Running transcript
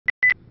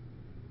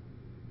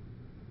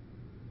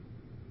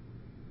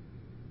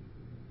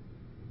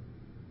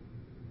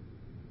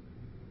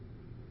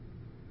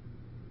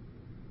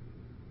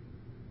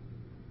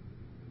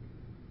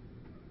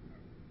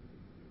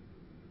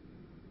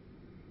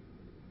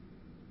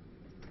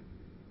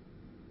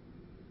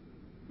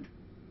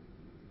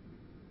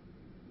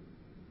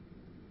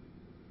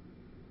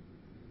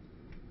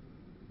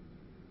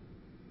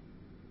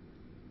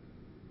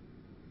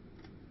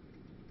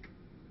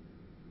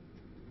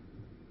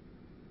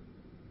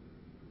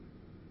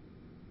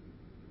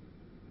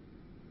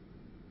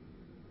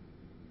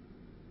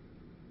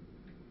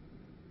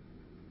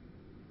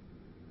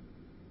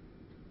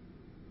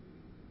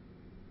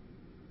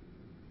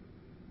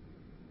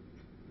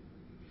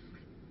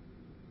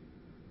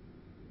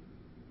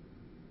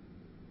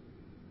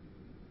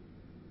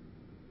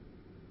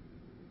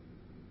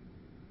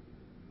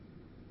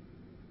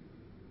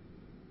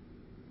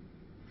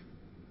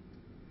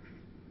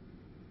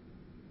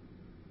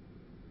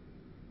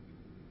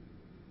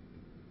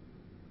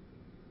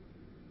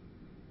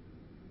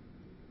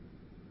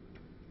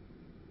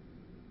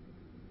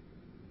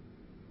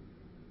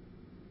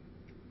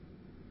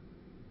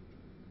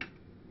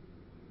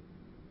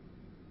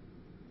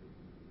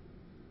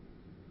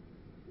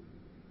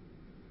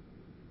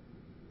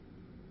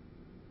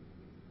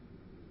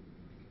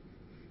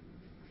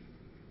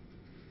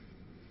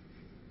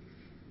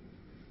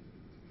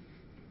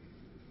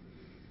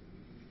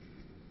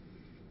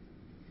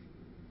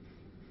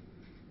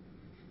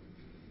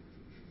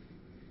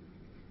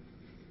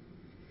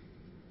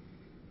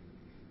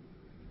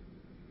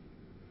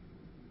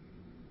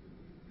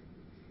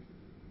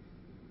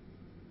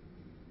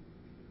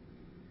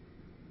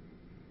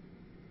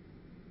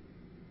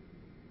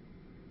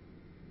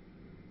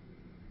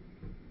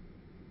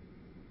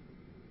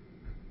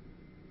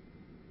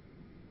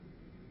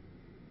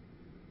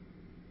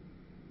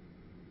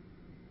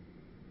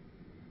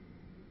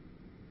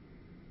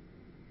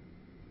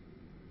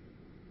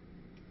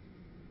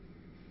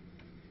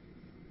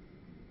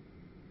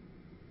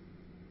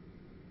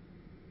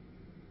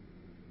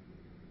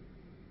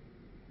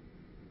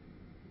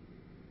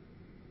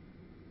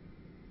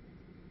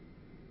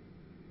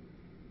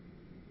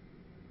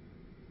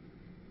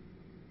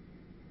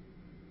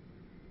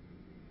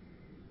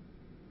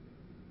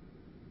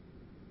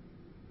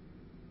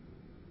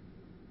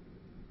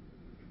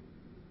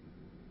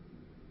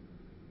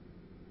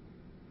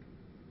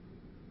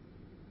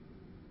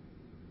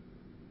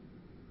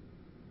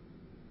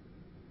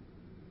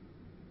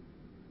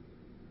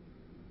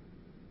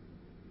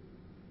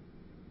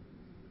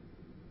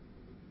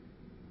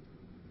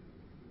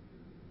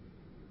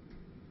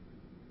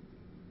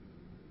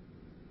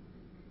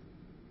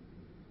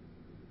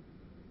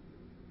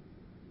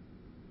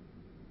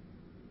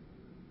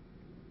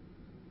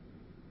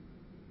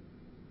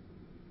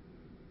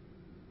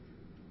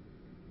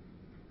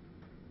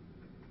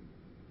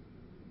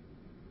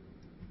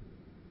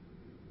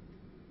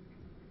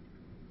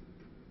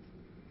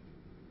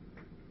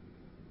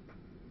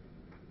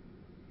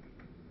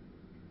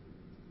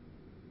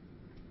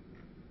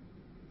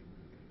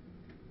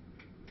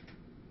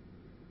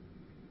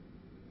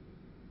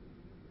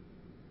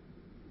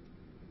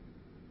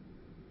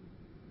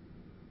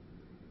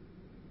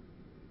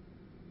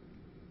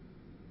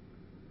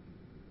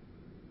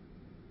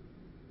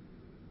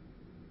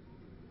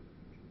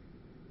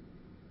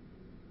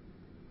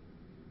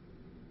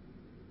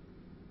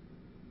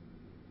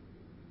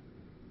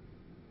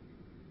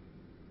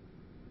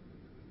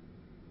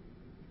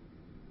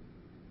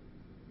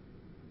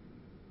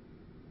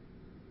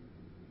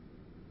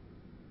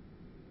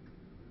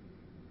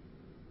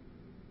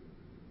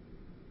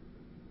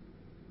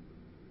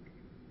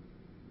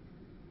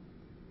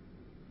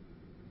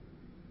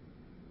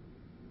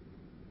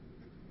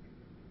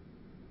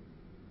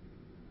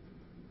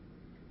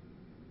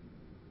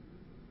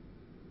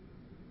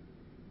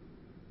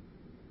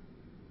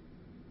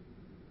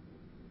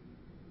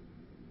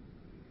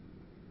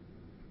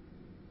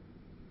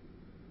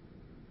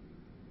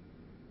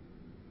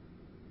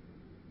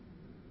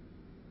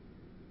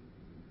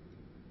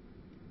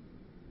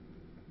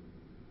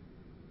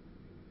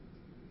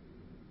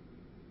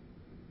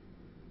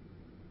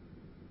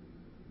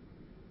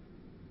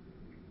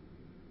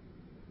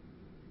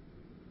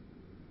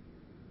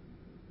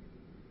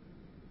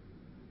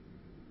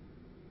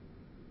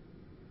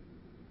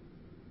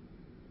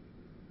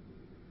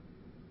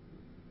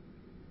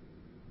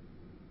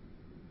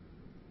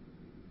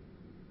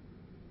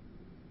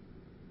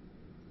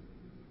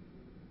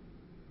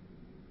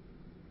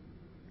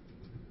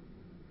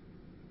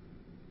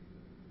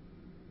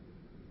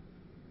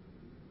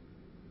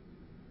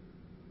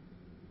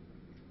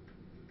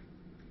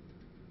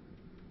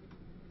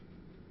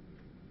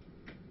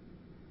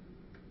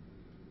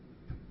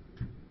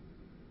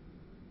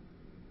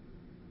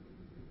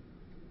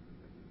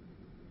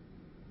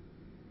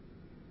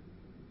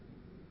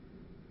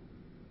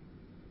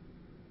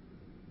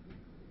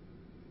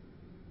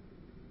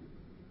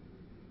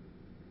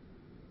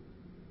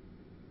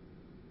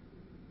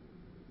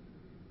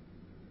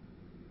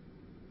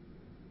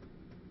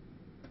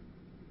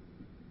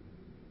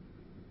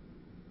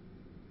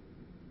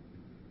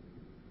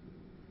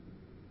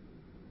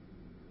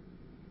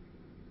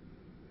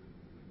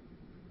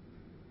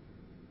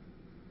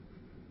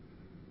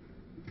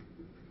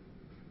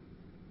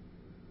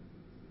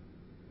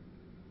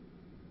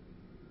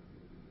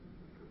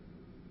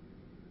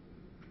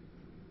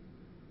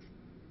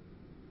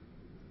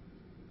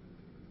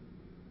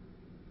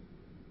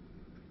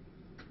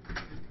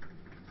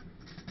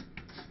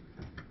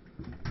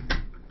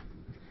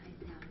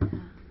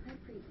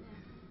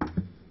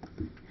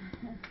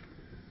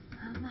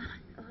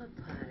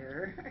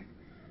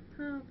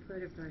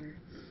butter.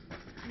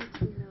 Hi,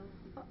 Kilo.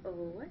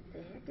 Uh-oh, what the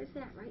heck is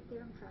that right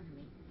there in front of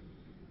me?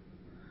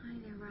 Hi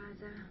there,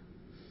 Raza.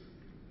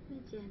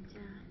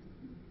 Magenta.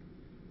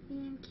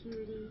 And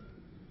Cutie.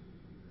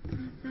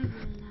 And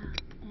Sayula.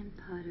 And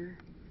Putter.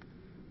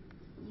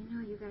 You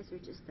know you guys are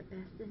just the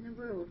best in the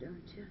world,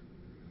 don't you?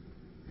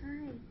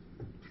 Hi.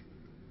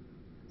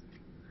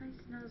 Hi,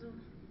 Snuzzle.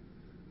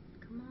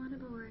 Come on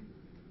aboard.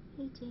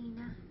 Hey,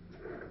 Gina.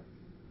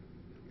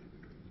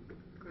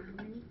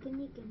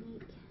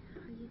 Gramanika-nika-nik.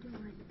 How you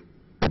doing?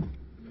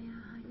 Yeah,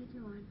 how you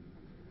doing?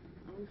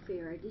 Oh,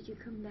 Farrah, did you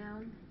come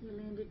down? You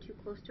landed too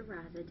close to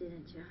Raza,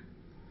 didn't you?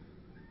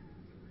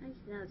 Hi,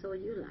 Snuzzle.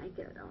 You like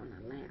it on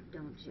the lap,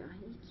 don't you?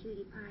 Hey,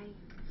 cutie pie.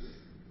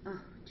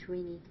 Oh,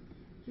 Tweenie,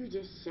 you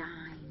just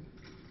shine.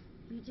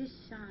 You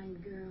just shine,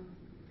 girl.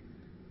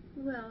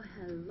 Well,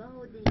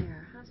 hello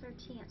there. How's our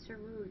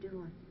Chanceroo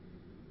doing?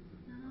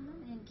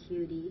 And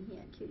Cutie.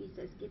 Yeah, Cutie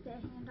says, get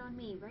that hand on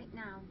me right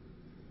now.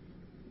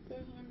 Get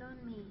that hand on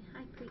me.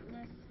 Hi,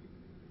 Preakness.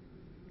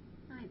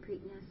 Hi,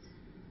 Preakness.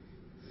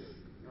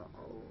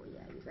 Oh,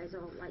 yeah, you guys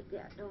all like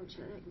that, don't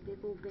you? That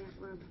big old back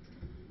rub.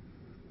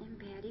 And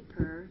Patty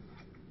Purr.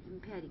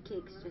 And Patty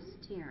Cake's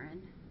just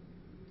tearing.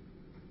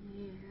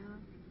 Yeah.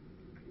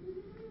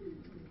 Yeah.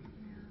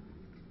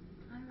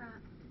 Hi,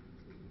 Rock.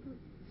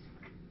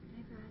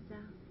 Hi,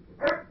 Raza.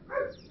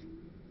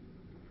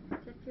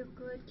 Does that feel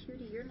good?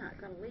 Cutie, you're not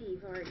going to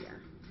leave, are you?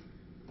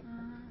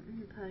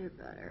 Putter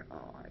butter.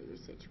 Oh, you're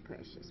such a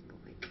precious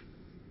boy.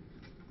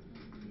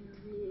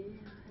 Yeah,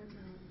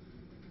 hello.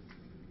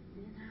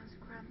 And how's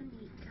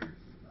Kramanika?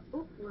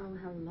 Oh, well,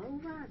 hello,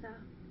 Raza.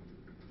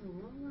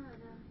 Hello,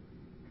 Raza.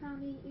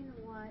 Connie, you know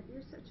what?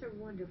 You're such a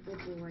wonderful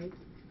boy.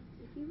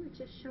 If you would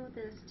just show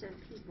this to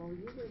people,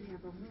 you would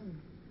have a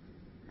home.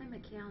 Hi,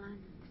 McAllen.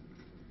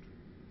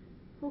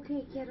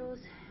 Okay,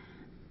 kiddos.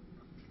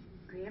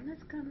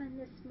 Grandma's coming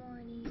this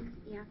morning.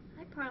 Yeah,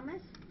 I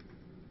promise.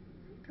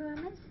 I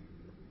promise.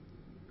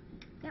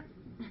 Yep.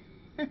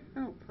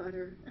 Oh,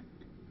 Putter.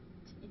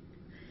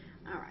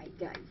 All right,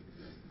 guys.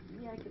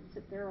 Yeah, I could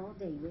sit there all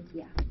day with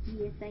you.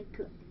 Yes, I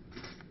could.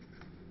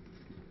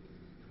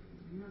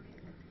 Okay,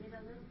 let's get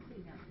a little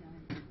cleanup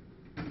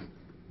done.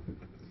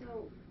 So,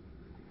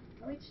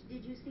 which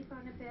did you sleep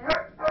on the bed?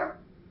 Huh,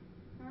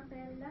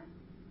 Bella?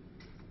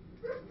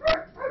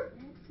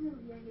 Let's move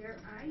you here.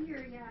 I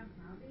hear ya.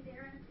 I'll be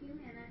there in a few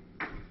minutes.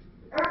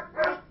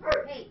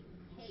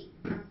 Hey,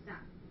 now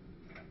stop.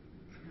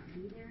 I'll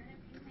be there in a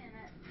few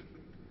minutes.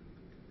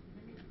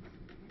 Let me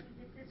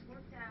get this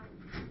worked out.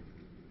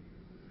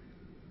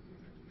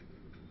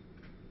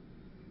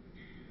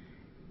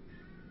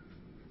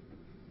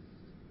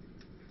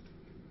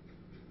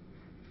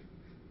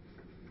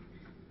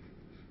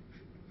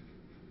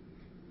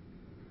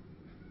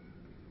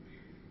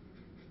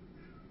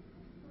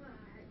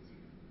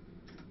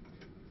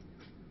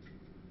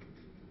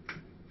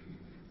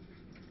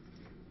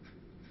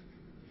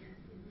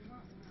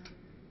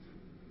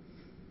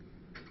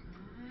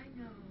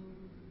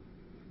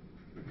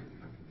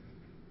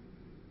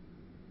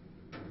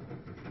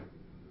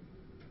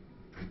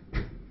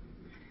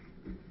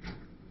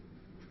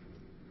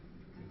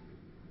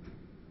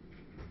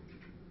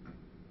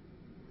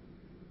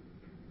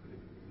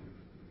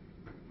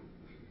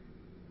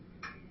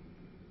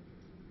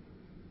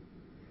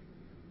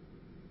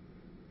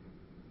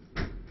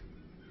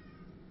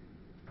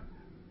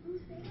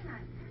 Who's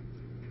that?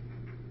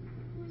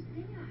 Who's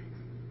that?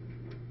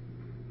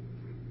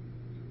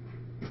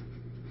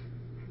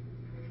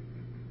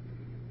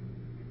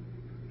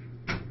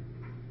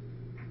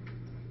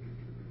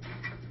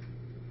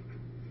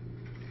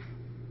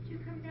 Did you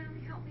come down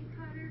to help me,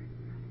 Putter?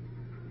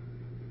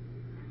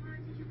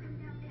 Did you come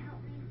down to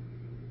help me?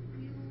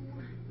 You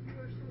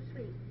are so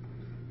sweet.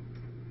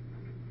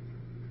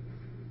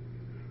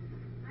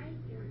 I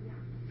hear ya.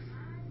 I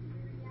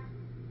hear ya.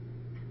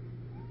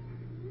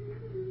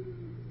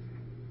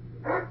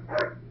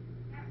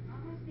 Yep,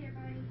 almost there,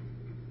 buddy.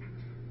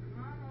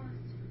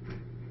 Almost.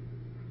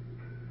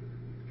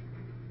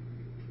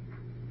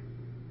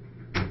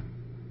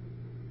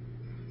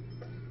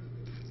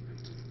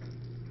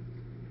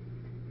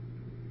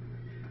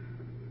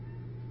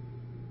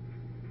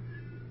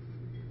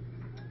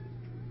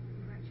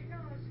 Watch your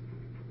nose.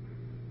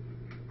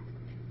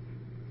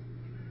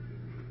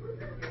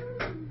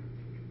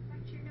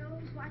 Watch your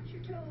nose, watch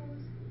your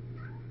toes.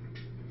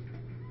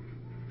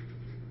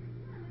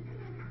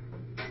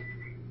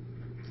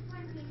 Come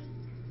on, baby.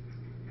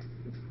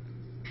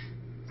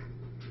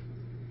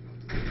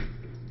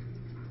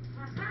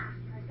 Ha-ha!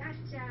 I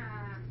gotcha!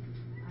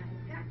 I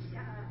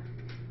gotcha!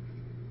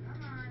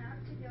 Come on,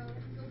 out you go.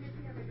 Let's go get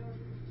the other dog.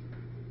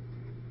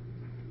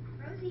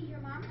 Rosie, your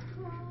mama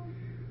called.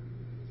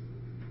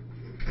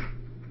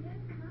 Yes,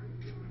 mama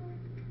called.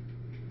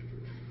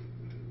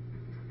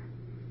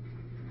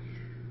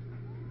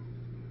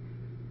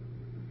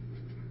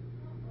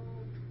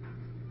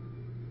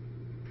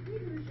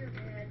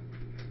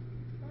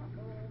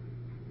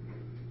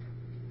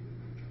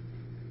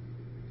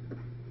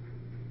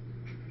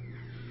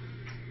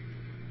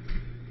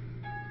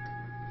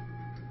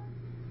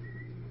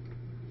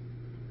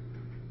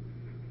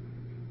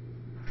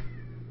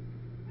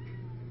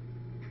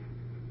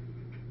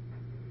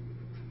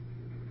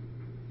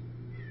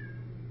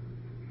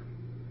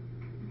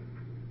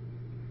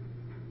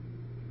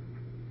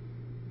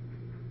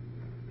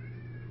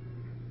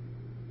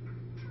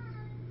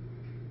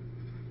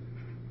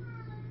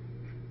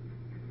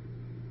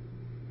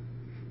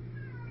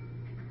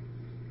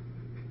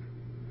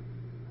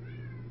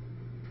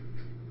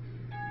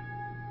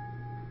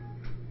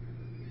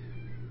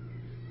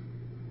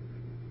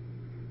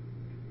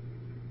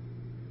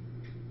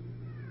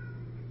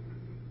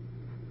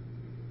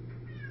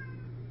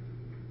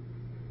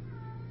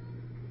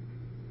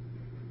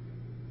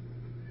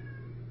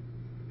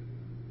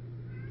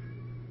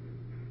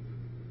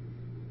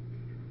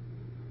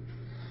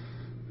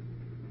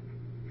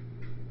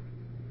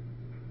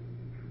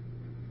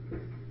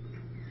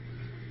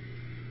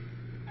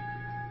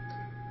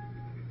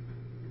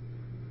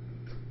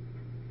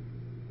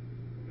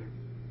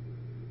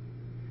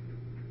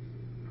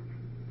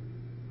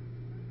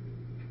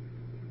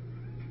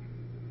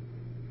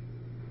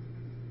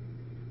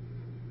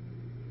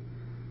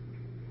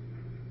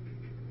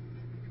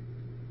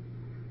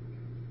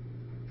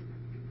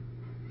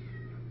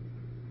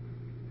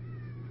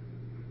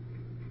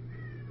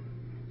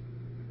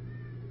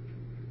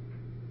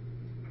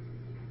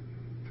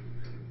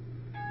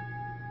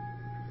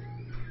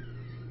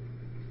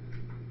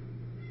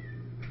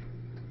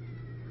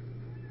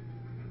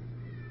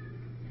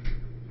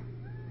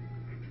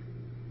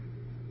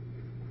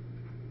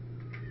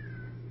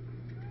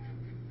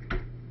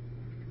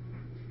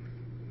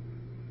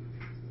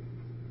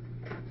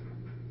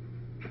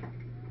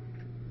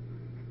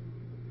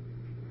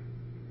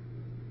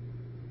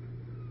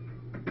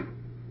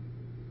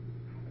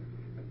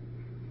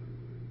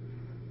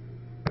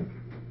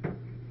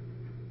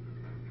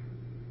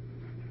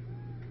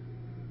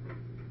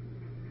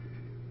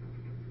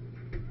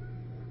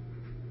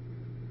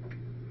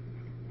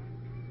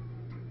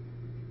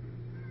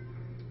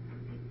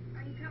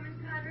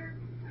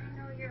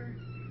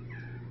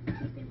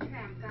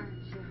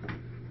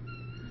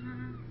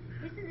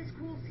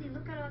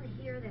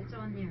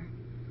 cats on there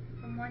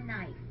from one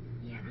night.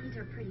 Yeah, these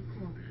are pretty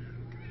cool.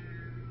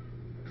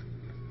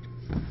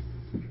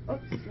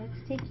 Oops, let's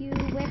take you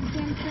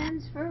webcam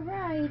friends for a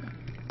ride.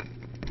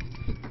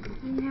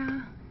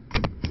 Yeah.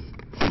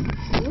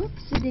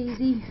 Whoopsie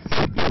daisy.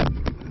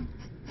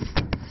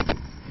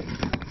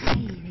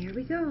 Okay, there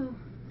we go.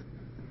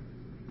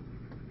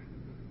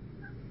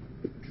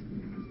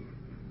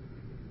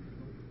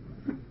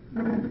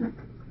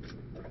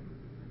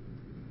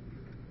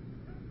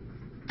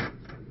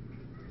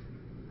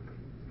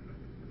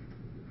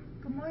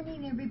 Good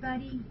morning,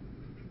 everybody.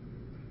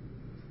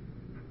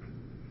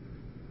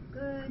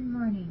 Good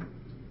morning.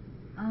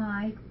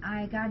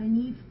 I got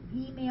an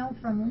email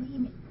from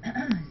Leanie,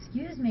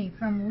 excuse me,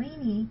 from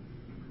Leanie,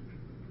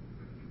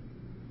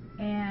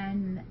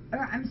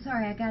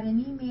 I got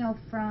an email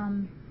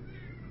from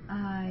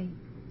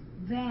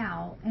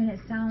Val, and it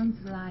sounds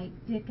like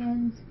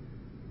Dickens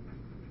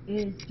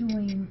is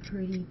doing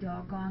pretty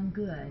doggone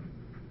good.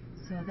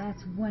 So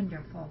that's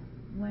wonderful,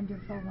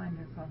 wonderful,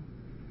 wonderful.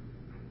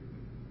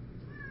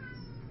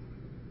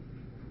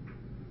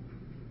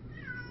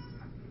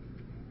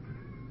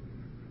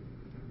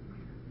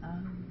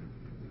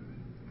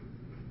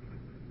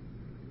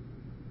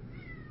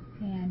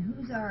 And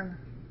who's our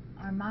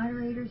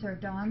moderators are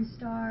Dawn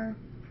Star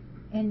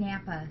and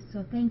Napa.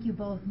 So thank you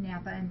both,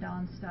 Napa and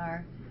Dawn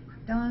Star.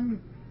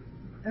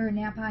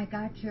 Napa, I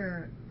got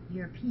your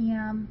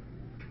PM,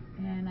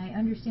 and I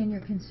understand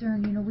your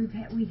concern. You know, we've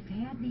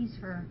had these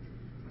for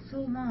so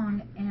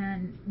long,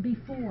 and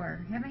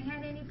before haven't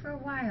had any for a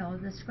while.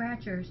 The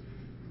scratchers.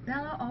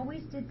 Bella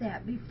always did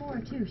that before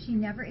too. She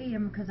never ate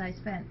them because I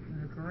spent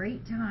a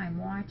great time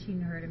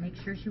watching her to make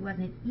sure she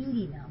wasn't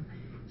eating them.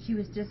 She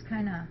was just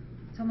kind of,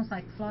 it's almost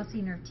like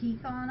flossing her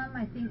teeth on them,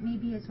 I think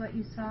maybe is what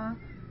you saw.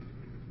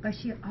 But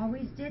she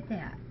always did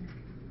that.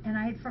 And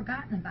I had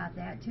forgotten about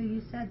that till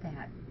you said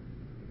that.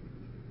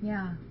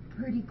 Yeah,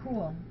 pretty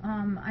cool.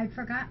 I'd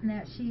forgotten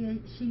that she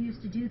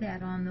used to do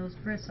that on those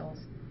bristles.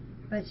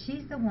 But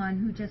she's the one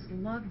who just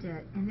loved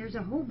it. And there's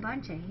a whole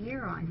bunch of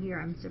hair on here.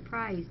 I'm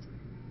surprised.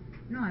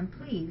 No, I'm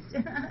pleased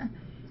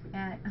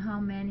at how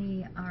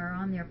many are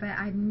on there. But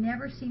I've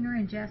never seen her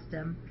ingest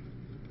them.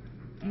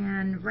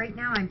 And right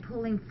now I'm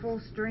pulling full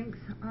strength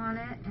on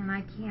it, and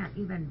I can't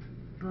even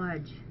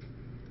budge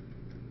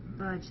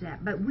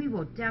that. But we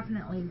will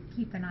definitely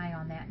keep an eye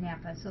on that,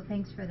 Napa. So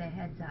thanks for the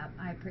heads up.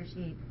 I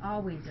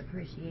always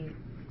appreciate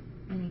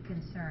any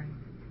concern.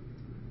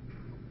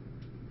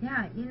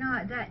 Yeah, you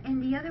know, that,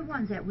 and the other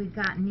ones that we've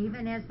gotten,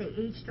 even as they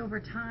aged over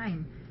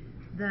time,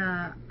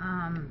 the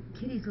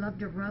kitties love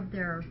to rub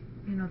their,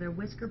 you know, their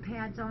whisker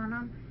pads on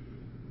them.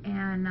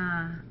 And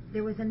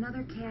there was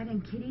another cat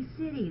in Kitty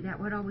City that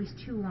would always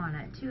chew on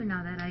it too.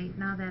 Now that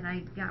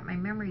I got my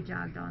memory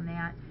jogged on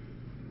that,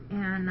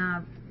 and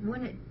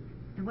when it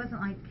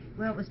wasn't like,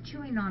 well, it was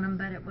chewing on them,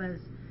 but it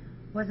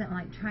wasn't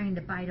like trying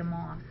to bite them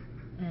off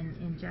and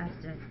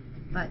ingest it.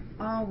 But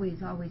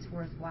always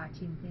worth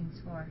watching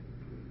things for.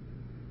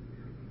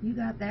 You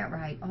got that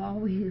right.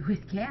 Always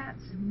with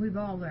cats, we've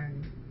all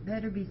learned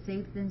better be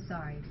safe than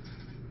sorry.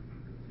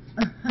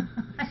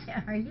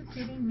 Are you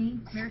kidding me?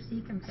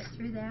 Mercy can fit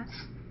through that?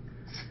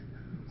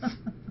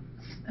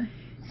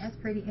 That's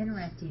pretty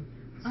interesting.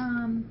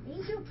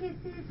 Angel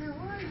Kisses, how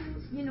are you?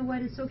 You know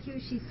what is so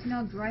cute? She's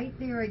snugged right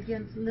there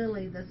against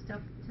Lily, the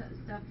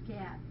stuffed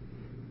cat.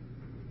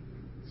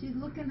 She's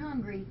looking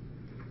hungry.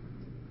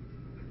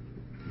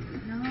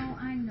 No,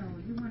 I know.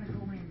 You want to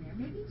go in there.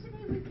 Maybe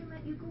today we can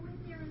let you go in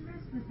there and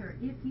rest with her,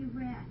 if you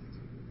rest.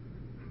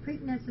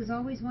 Preakness is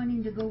always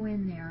wanting to go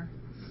in there.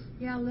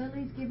 Yeah,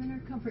 Lily's giving her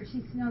comfort.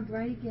 She's snugged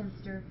right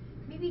against her.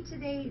 Maybe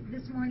today,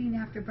 this morning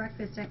after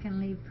breakfast, I can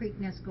leave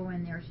Preakness go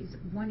in there. She's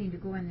wanting to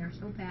go in there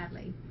so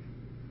badly.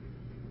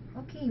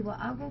 Okay, well,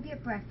 I'll go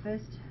get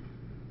breakfast.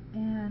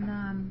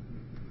 And,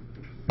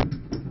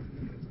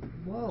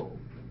 whoa.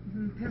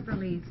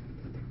 Pepperleaf,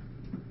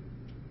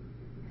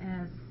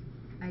 as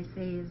I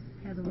say,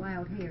 has a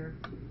wild hair.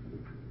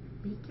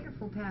 Be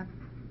careful, Pep.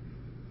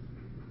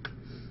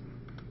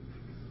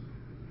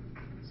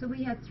 So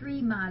we have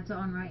 3 mods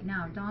on right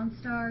now. Dawn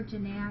Star,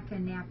 Janak,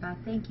 and Napa.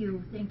 Thank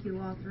you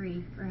all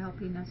 3 for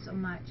helping us so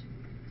much.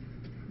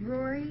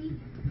 Rory?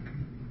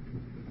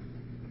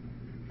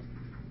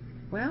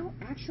 Well,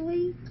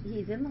 actually,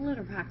 he's in the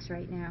litter box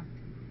right now.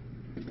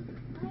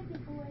 Hi,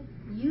 good boy.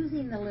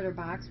 Using the litter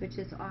box, which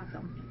is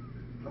awesome.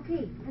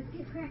 Okay, let's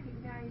get cracking,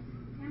 guys.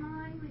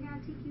 Emmeline, we gotta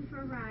take you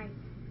for a ride.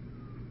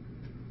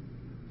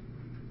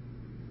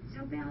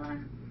 So,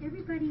 Bella,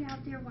 everybody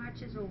out there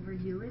watches over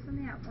you.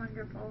 Isn't that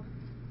wonderful?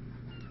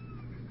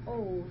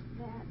 Oh,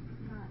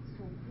 that's not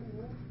so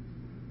cool.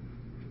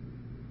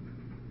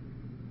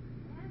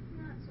 That's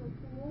not so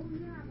cool.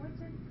 Yeah,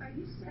 what's in? Are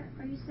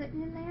you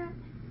sitting in that?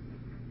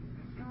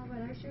 Oh,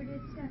 but I sure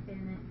did step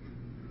in it.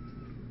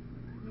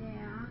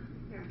 Yeah.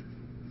 Here.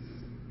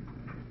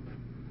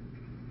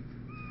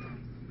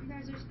 You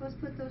guys are supposed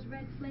to put those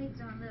red flakes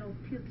on little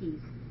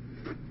pukies.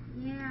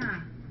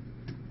 Yeah.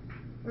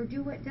 Or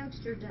do what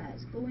Dexter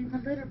does. Go in the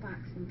litter box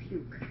and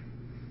puke.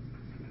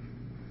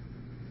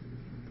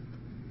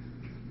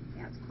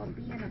 Yeah, it's called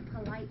being a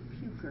polite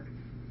puker.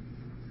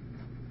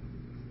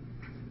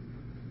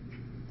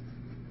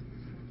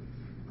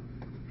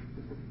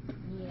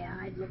 Yeah,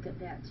 I'd look at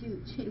that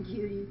too,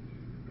 cutie,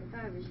 if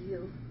I was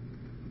you.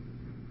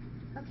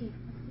 Okay,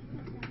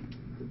 let's see that.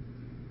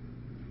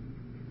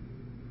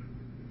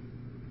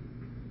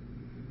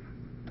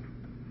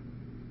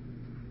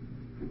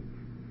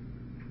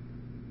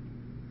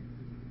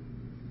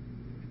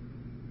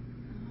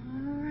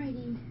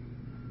 Alrighty.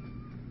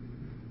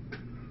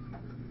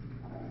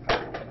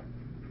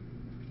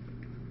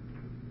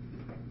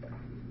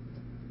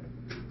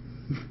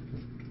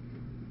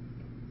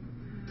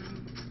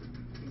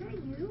 Is that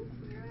you?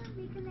 You're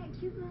making that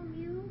cute little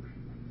mew?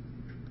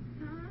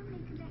 Huh?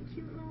 Making that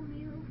cute little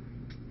mew?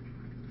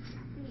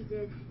 He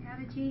did. Had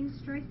a Jane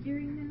strike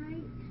during the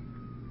night?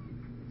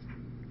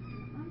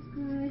 That one's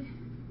good.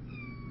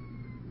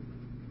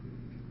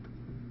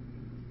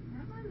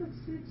 That one looks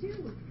good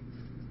too.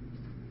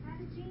 Had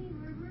a Jane,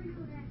 where were you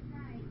last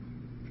night?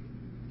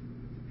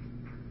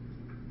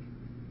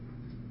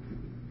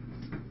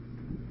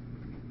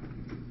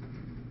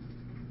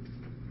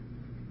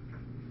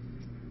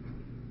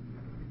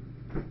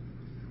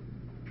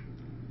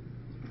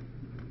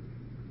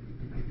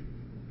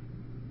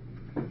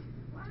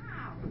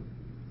 Wow.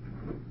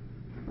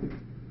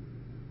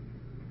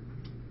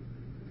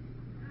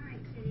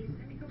 Alright, kitties,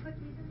 let me go put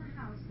these in the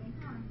house. Hang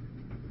on.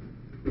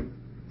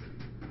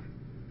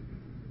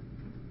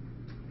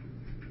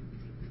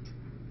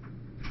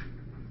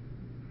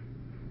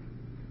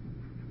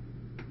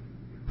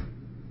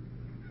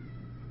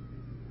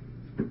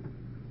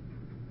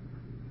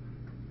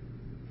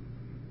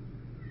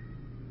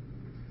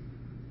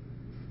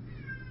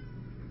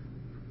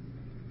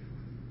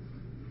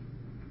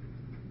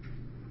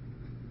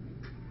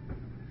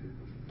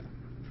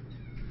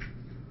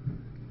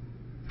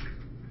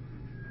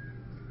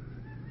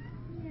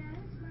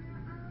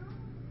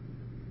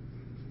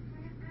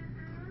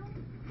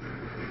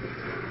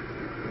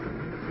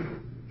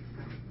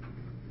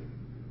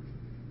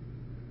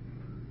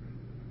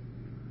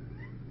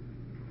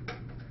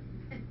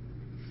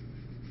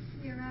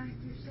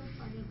 You're so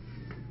funny.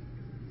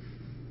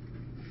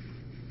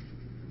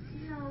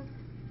 No.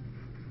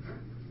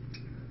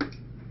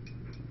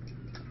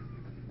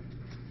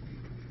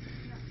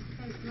 You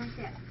guys want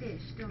that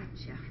fish, don't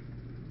you?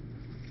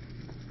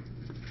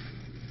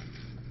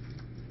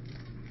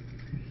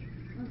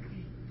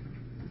 Okay.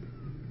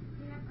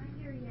 Yep,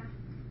 I hear ya.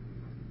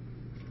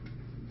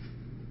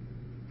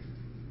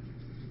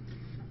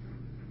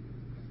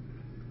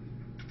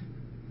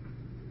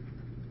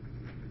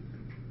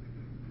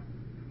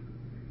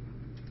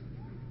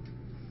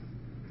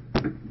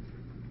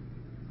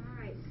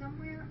 Alright,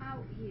 somewhere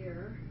out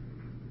here.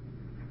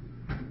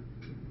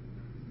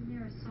 Isn't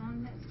there a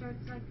song that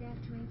starts like that,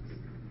 Twinks?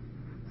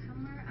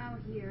 Somewhere out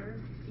here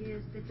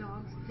is the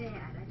dog's bed.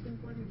 I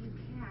think one of you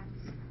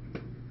cats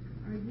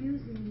are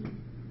using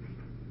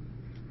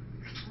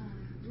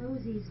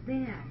Rosie's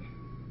bed.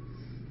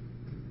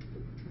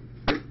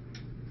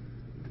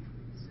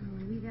 So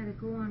we gotta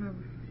go on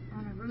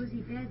a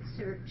Rosie bed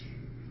search.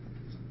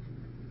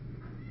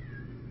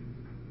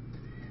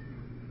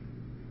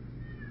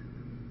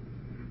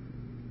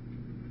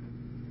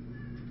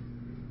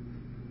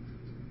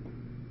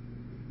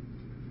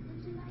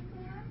 Did you like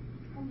that?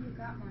 Oh, you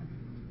got one.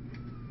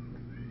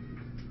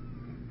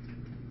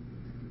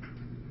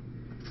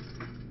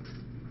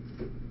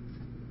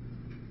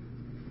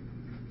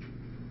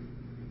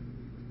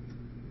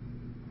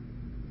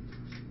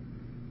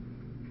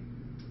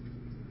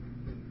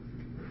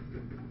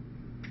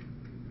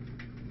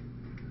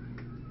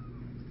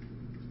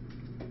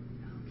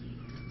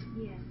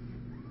 Yes.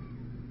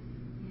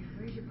 Yeah,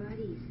 where's your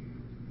buddies?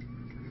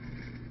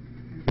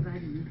 Your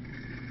buddy.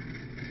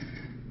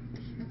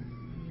 Let's see.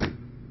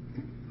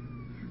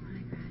 Come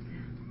on, Greta.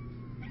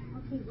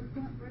 Okay,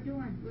 we're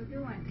doing. We're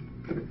doing.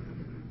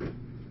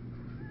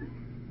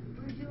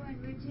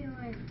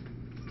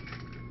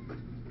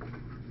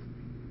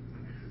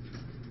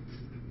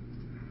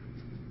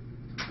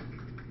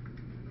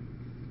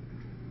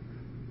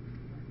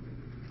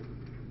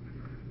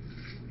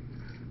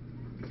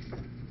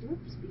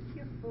 Oops, be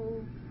careful.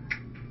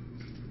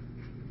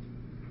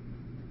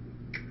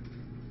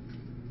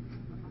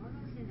 All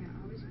those in there,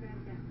 always grab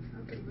that one.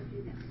 Okay, we'll do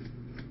that.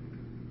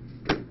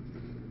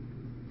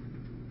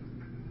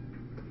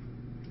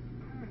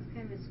 Oh, it's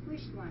kind of a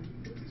squished one.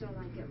 You still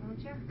like it, won't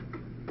you?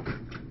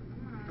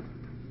 Come on.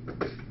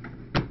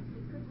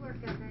 Good work,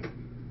 Evan.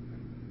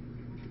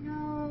 No,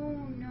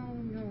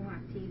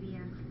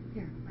 Octavia.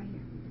 Here, right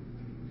here.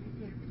 Right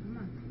there. Come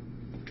on.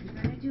 You're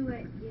gonna do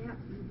it. Yep,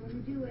 you're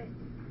gonna do it.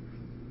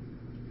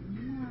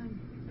 Come on.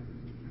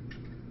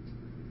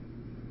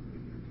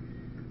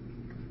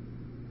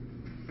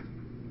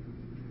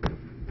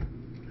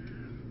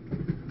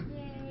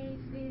 Yay,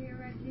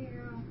 Vera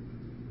girl.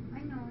 I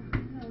know,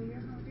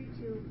 you're hungry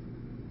too.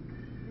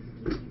 Just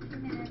give me 2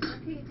 minutes.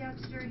 Okay,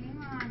 Dexter, hang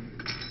on.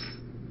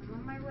 I'm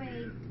on my way.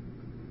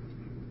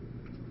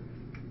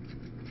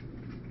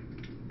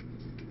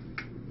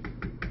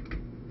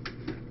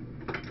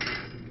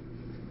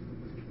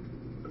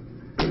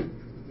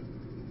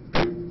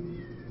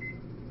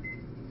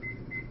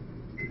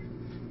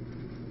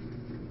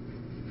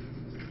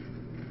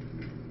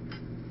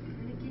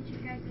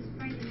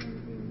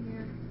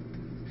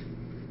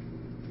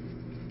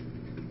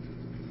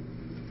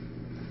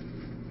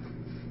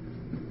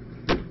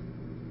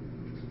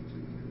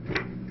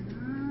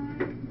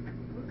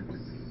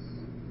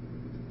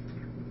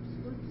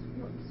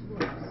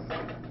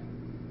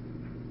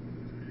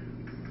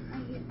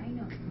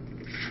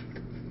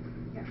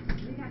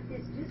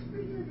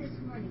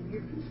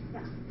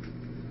 pizza.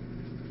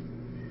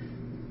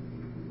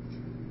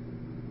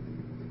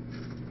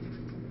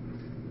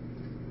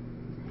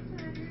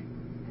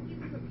 I'll give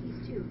you a piece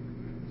too.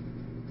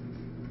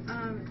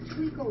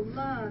 Twinkle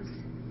loves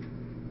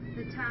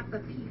the top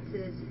of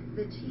pizzas,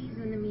 the cheese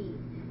and the meat.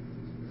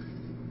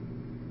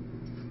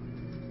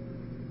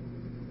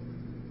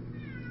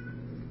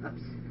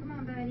 Oops, come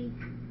on, buddy.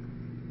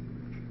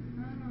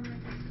 Come on.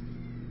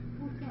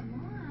 Oh, come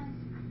on.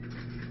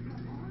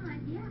 Come on.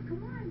 Yeah,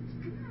 come on.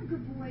 Come on,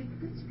 good boy.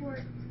 Good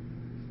sport.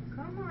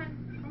 Come on.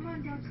 Come on,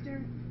 Buster.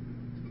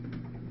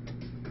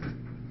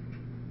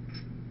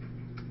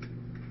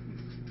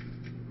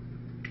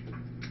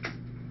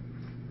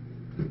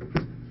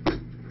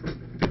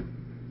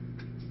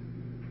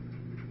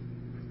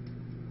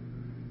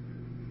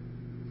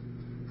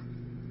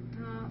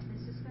 No,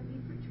 this is going to be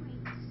for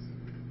Twinks.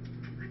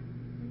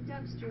 And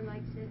Dubster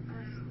likes it.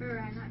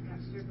 Not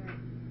Dubster, but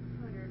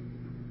Putter.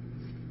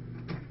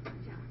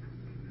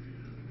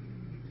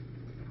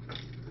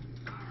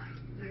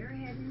 You're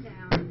heading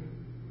down.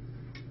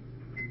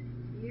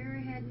 You're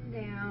heading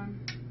down.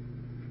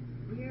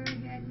 You're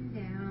heading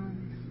down.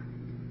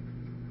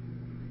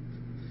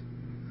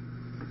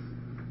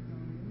 Go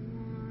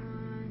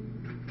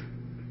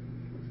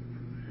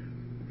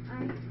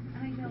on.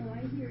 I know, I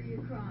hear you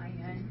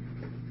crying.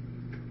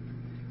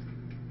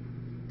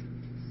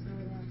 So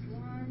that's 1,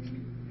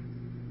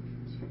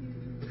 2,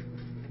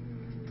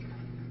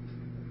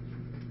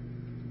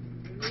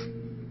 3,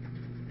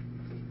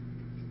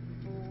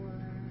 4.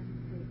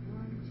 Wait,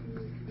 1,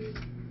 2, 3,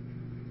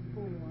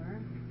 4,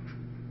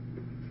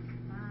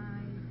 5,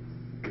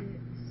 6.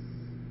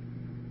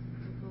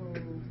 We'll go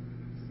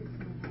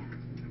 6.5.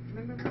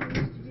 Remember when we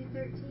used to do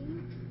 13?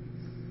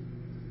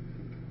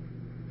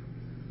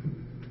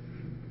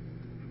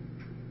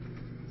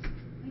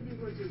 Maybe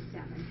we'll do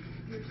 7.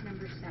 Here's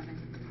number 7.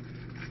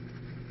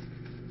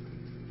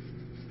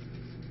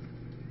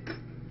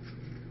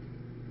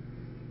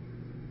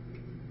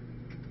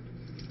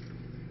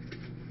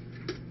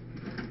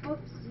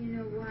 Oops, you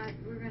know what?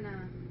 We're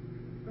gonna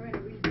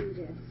redo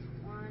this.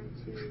 1,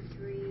 2,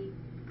 3,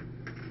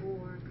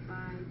 4, 5,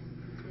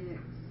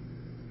 6.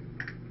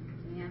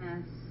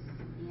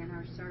 And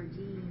our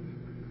sardine.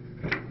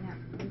 Yeah,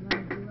 we want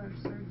to do our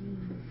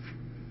sardine.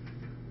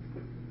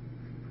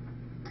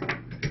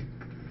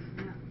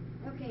 Yeah.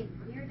 Okay,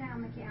 you're down,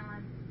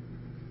 McAllen.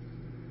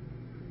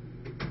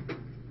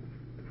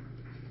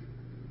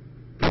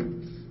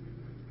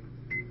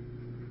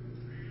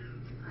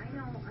 I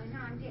know,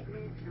 I'm getting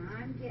it.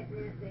 I'm getting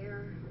it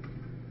there.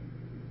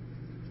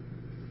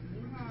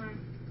 Hang on.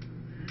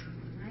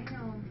 I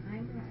know,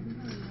 I'm getting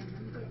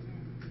it.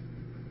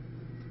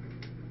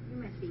 You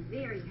must be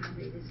very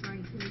hungry this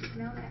morning. Can you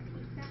smell that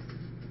pizza?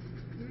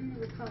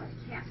 We'll call it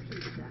cat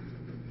pizza.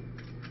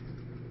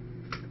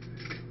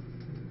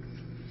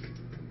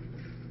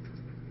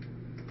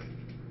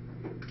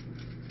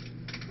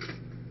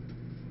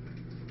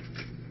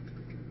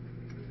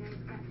 You guys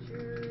got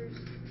yours?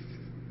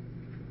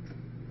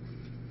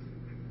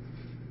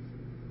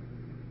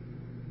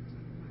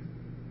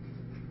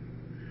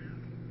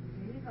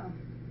 There you go.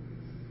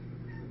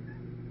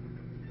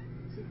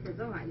 She says,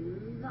 oh, I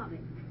love it.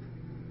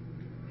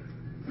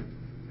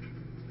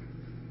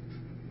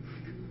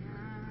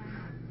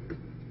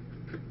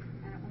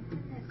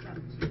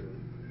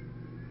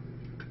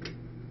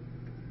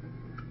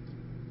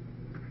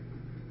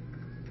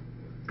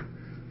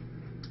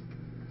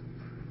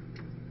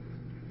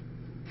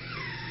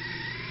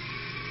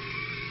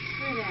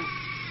 Look at that.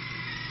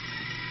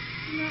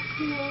 Isn't that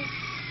cool?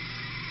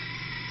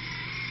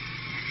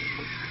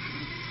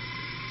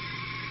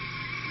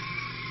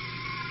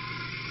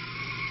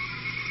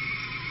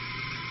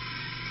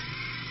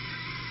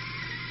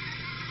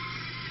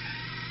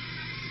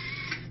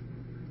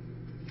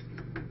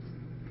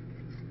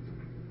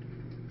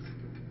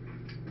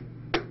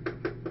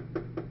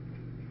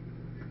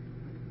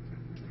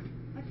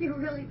 I feel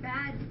really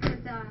bad because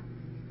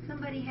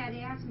somebody had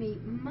asked me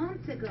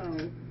months ago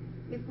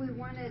if we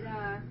wanted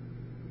a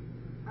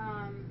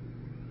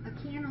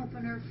can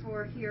opener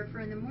for here for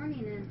in the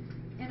morning,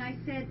 and I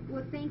said,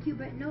 well, thank you,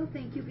 but no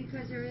thank you,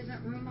 because there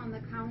isn't room on the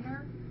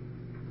counter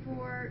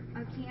for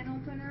a can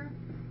opener,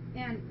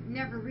 and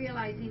never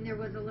realizing there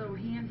was a little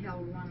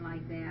handheld one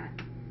like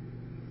that.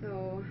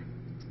 So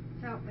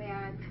felt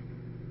bad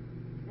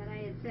that I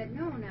had said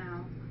no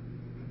now.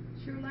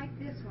 Sure like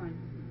this one.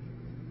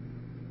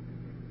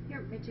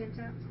 Here,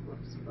 Magenta.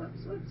 Whoops,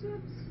 whoops, whoops,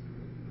 whoops.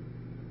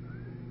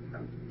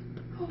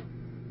 Oh,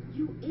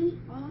 you ate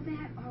all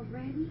that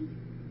already?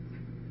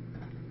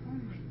 Oh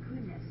my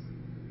goodness.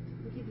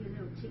 We'll give you a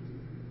little chicky.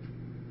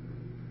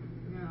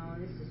 No,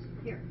 this is,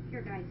 here,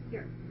 guys,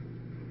 here.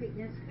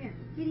 Quickness, come here.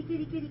 Kitty,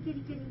 kitty, kitty,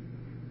 kitty, kitty.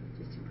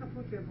 Just a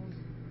couple dribbles.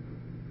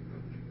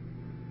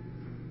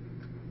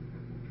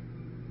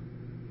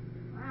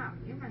 Wow,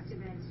 you must have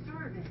been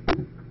starving.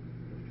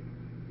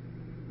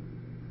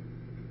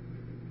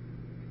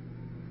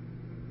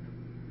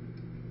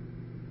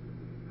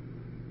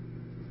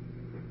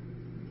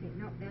 Okay,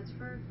 no, that's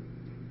for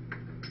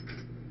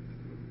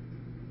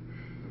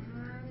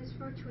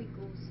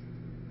twinkles.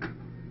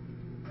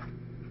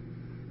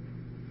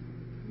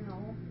 No,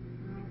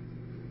 no.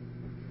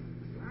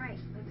 Alright,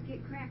 let's get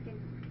cracking.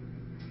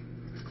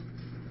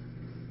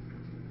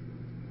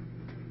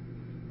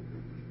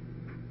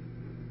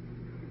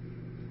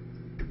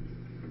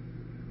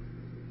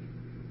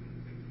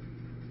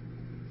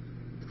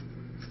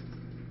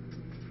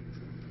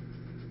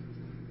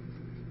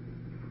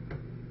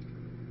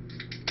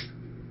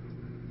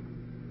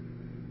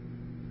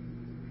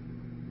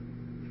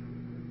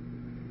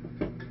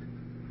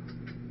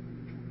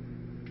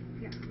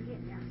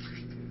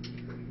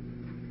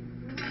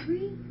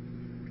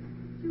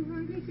 You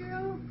hungry,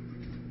 girl?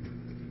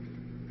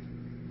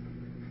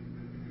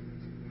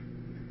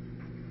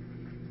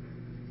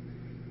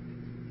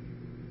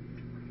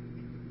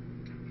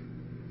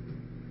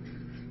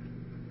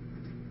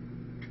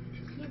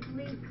 Can't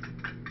believe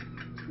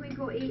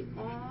Twinkle ate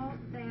all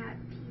that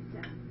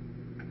pizza.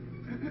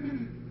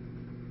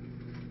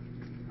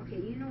 Okay,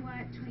 you know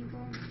what,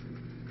 Twinkle?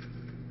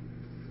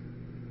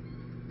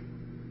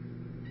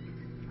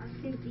 I'll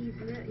save these.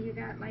 You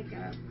got like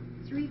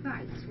 3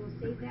 bites. We'll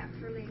save that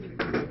for later.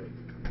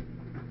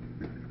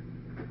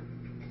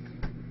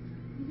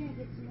 We gotta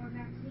get some more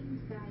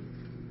vaccines, guys.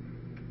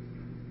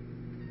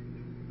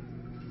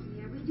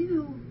 Yeah, we do.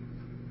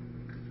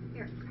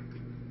 Here,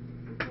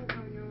 you go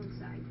on your own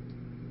side.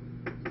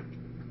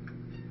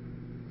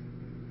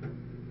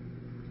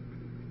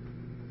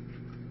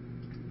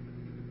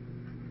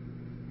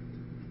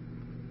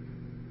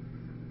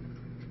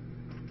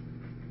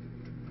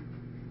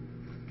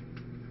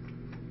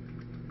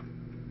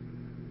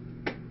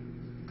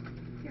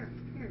 Here.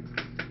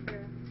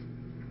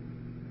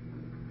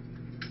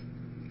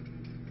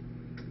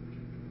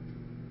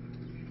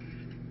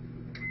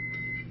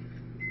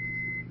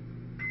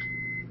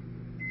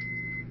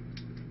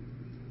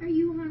 Are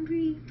you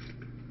hungry,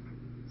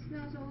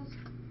 Snuzzles?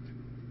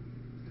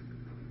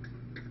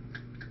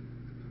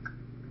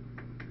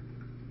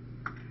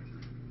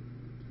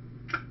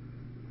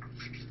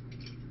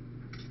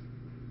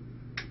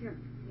 Here,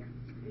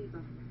 there you go.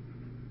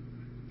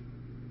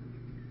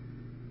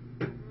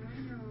 I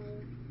know.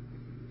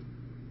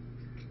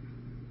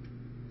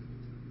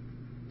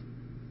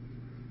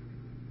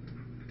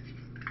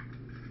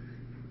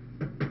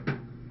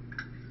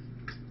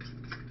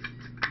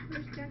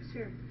 Where's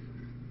Dexter?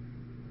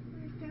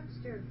 Where's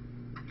Dexter?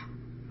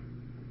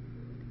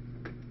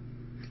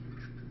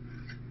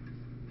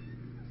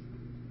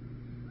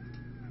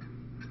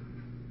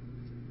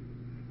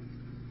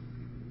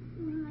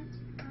 What?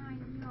 I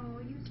know.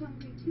 You're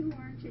hungry too,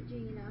 aren't you,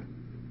 Gina?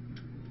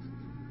 Oh,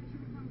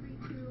 you're hungry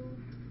too.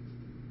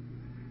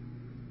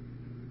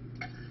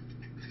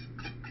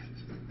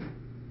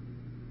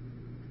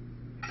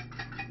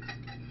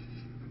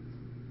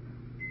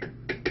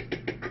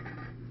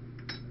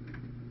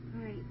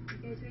 Alright, you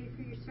guys ready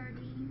for your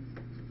sardines?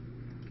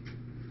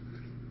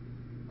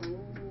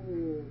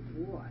 Oh,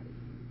 boy.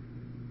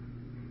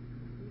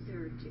 These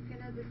are chicken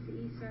of the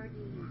sea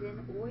sardines in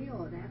oil.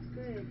 That's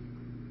good.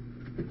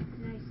 It's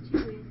nice too,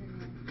 isn't it?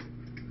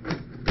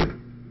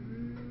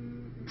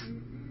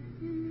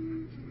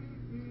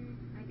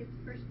 I get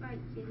the first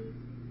bite, kitties.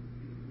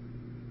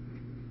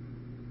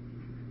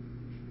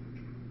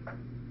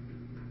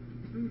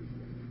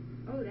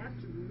 Oh,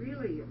 that's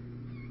really,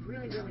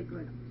 really, really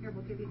good. Here,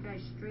 we'll give you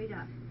guys straight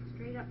up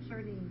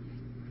sardines.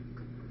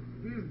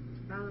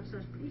 Bella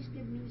says, please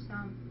give me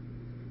some.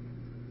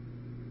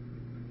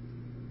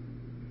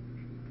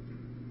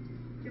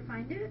 Did you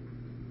find it?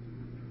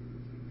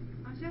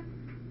 Asha?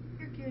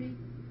 Here, cutie.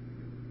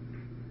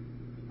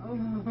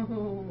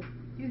 Oh,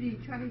 cutie,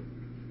 try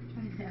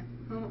that.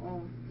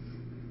 Uh-oh.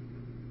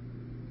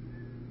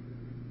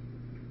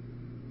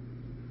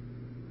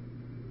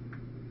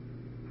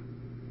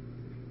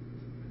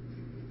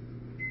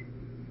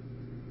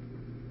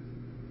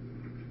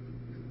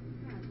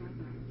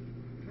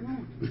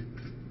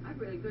 That's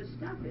really good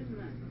stuff, isn't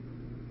it?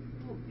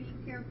 Oh, be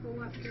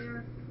careful up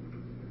there.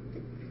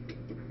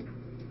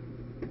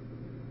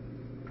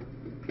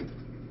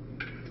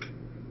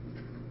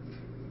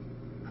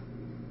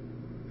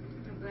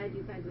 I'm glad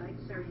you guys like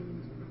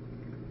sardines.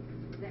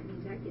 That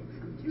means I get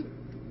some too.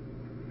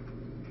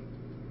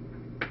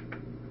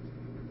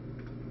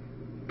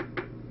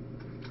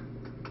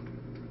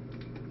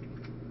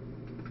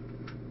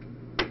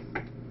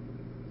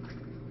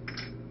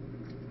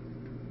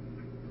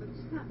 Good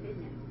stuff,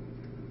 isn't it?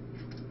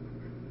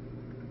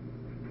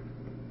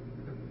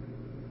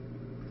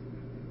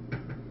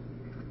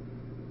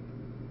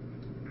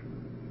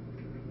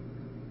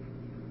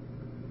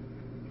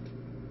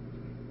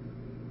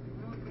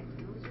 Okay,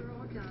 those are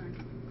all done.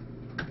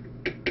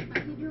 How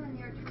you doing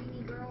there,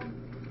 Tweenie girl?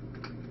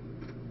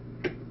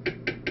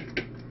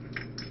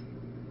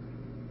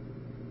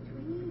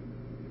 Tweenie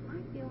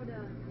might be able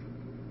to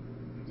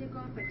dig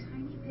off a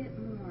tiny bit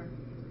more.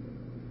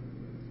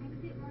 Tiny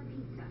bit more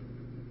pizza.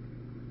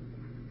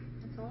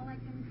 That's all I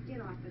can get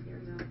off of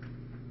there, though.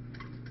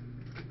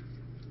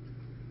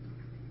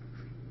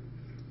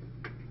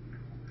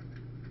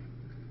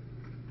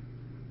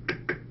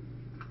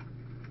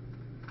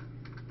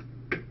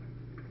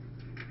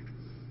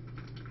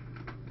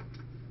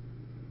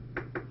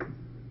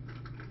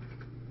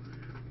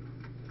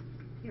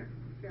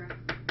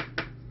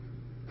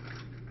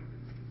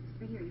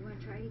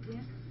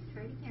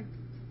 Try it again.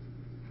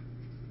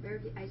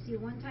 There, I see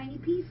one tiny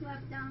piece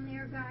left down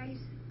there, guys.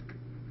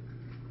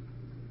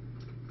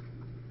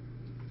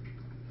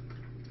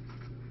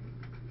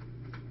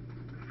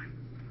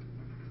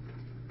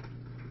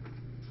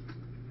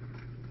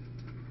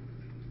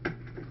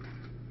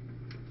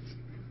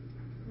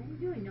 What are you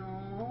doing?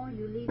 No,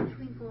 you leave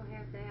Twinkle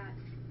have that.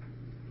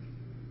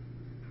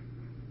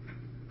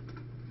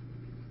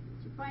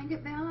 Did you find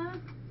it, Bella?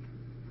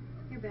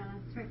 Here, Bella,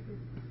 it's right here.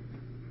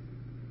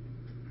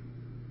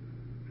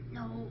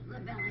 No,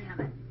 let Bella have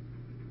it.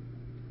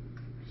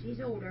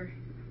 She's older.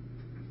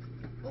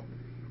 Oh,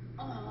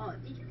 oh,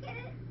 did you get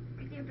it?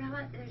 Right there,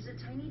 Bella. There's a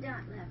tiny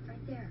dot left,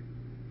 right there.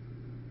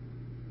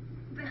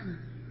 Bella,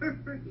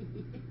 hurry.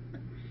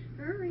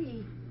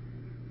 Hurry.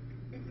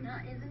 It's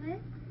not, isn't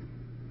it?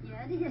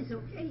 Yeah, it is.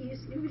 Okay, you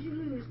snooze, you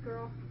lose,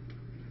 girl.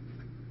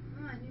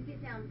 Come on, you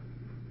get down.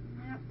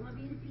 Yep, love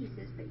you to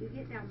pieces, but you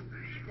get down.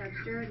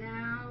 Dexter,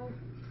 now.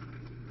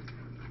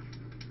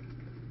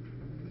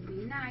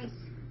 Be nice.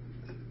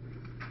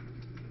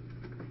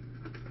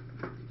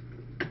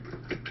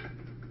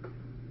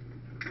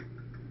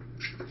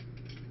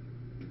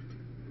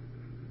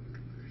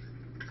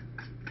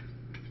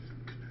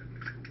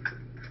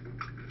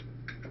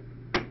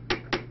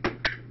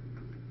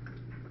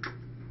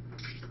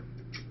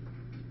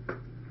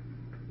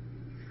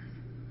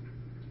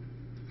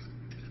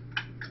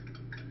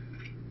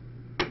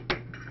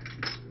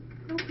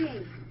 Okay,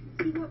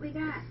 let's see what we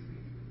got.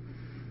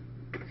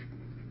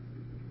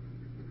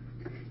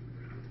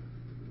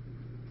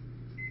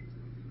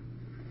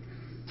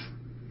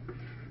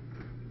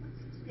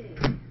 What's today?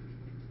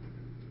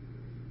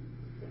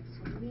 6.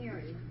 So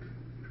Mary.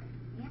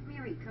 Aunt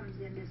Mary comes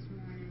in this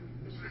morning.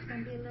 She's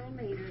going to be a little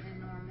later than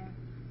normal.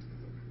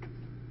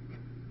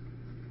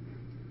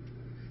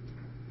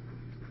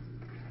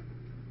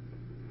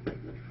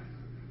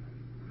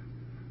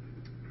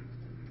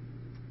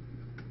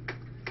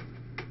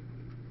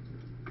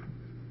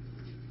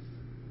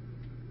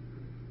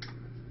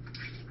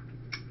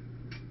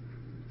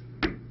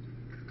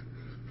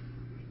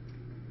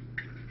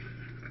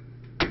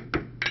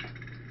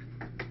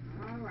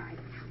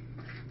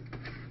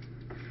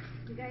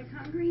 You guys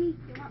hungry?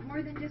 You want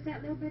more than just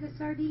that little bit of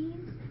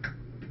sardines?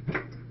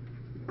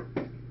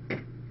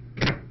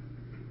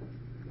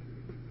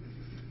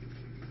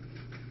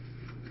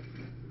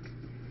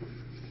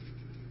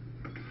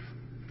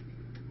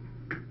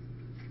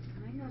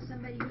 I know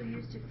somebody who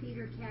used to feed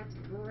her cats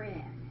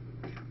bread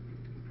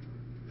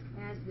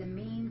as the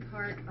main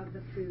part of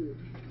the food.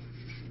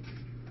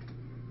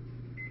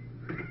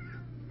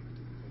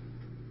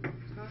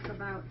 Talk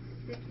about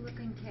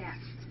sick-looking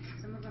cats.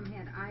 Some of them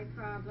had eye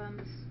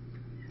problems.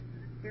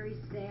 Very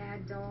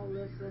sad, dull,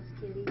 listless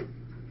kitties.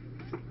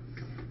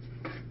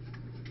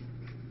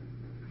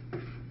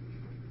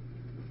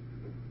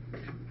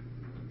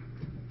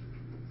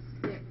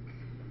 Sick.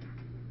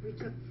 We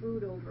took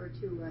food over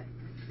to them,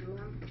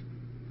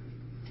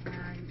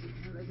 and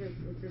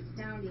it's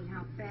astounding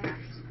how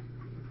fast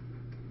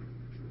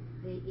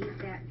they ate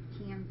that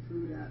canned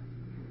food up.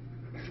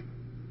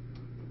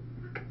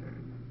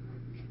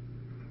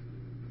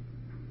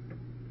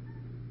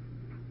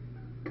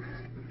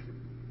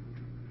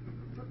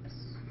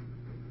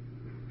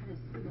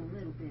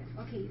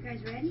 Okay, you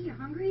guys ready? You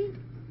hungry?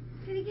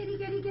 Kitty, kitty,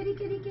 kitty, kitty,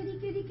 kitty, kitty,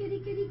 kitty, kitty,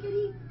 kitty,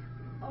 kitty.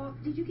 Oh,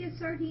 did you get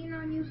sardine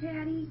on you,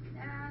 Patty?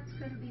 That's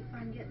going to be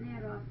fun getting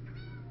that off.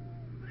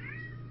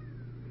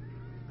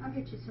 I'll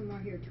get you some more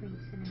here,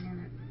 Twinks, in a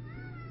minute.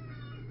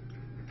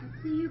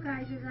 Let's see you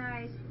guys'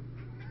 eyes.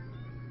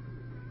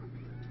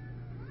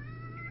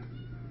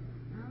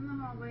 Down the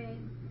hallway.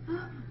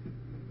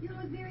 You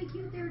look very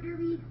cute there,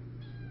 Derby.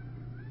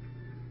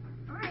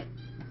 All right,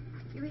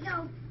 here we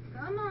go.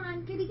 Come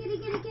on, kitty, kitty,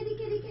 kitty, kitty,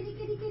 kitty, kitty,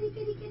 kitty, kitty,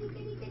 kitty, kitty,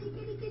 kitty, kitty,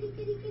 kitty, kitty,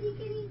 kitty, kitty,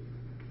 kitty.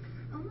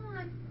 Come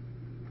on.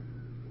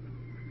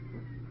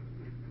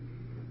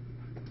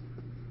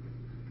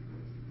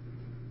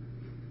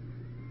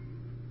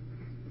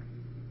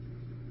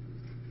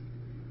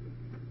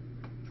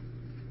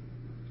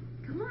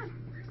 Come on,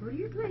 go to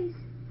your place.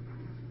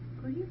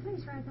 Go to your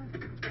place, Raza.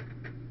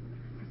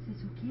 This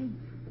is okay.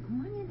 Go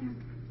on in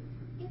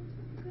there. In,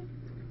 good.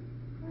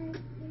 All right,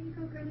 there you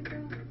go, girly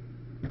girl.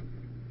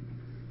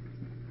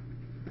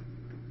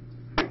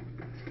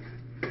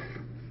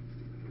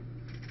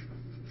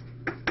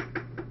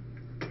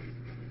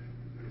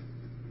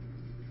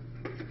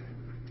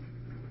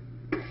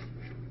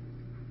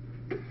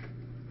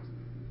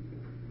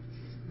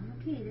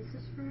 Okay, this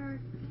is for our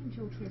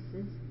angel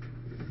kisses.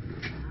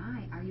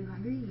 Alright, are you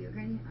hungry?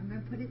 I'm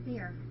gonna put it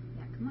there.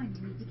 Yeah, come on,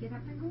 you need to get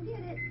up and go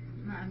get it.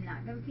 I'm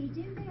not gonna feed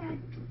you in bed.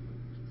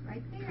 It's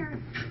right there.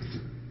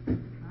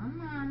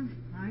 Come on,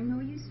 I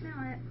know you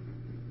smell it.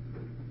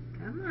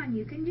 Come on,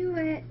 you can do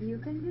it. You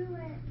can do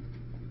it.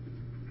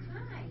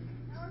 Hi,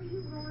 how are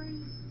you,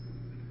 Rory?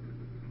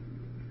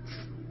 How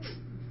are you?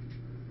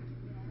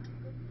 Yeah,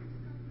 good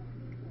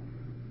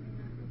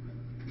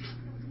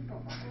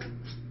people. Uh-oh.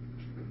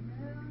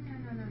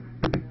 No.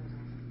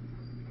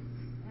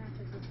 That's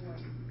a good boy.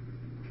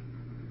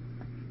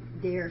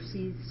 There,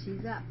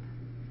 she's up.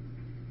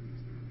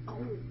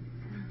 Oh,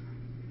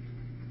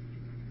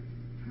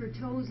 her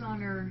toes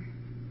on her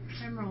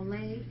femoral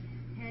leg,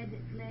 head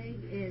leg,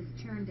 is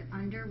turned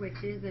under,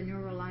 which is a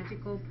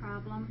neurological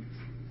problem,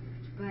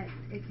 but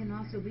it can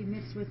also be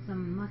mixed with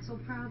some muscle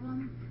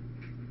problem.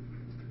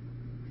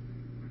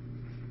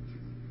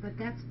 But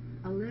that's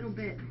a little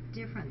bit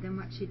different than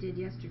what she did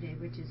yesterday,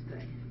 which is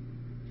good.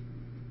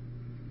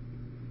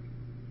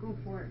 Go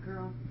for it,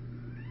 girl.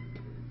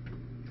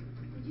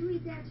 Did you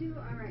eat that too?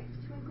 All right,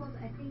 Twinkles,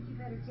 I think you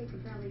better take a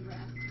belly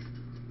rest.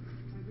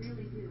 I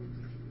really do.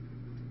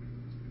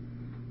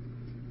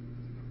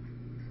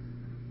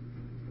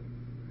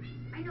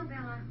 I know,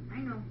 Bella. I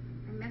know.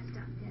 I messed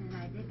up, didn't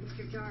I? Didn't get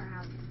your jar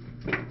out.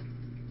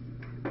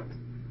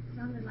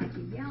 Sounded like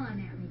you're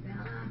yelling at me,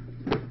 Bella.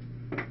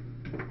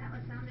 That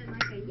was sounded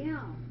like a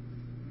yell.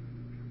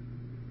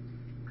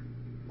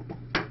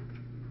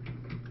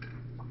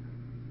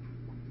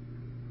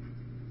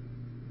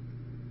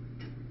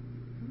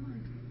 Come on.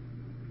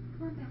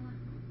 Come on, Bella.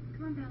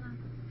 Come on, Bella.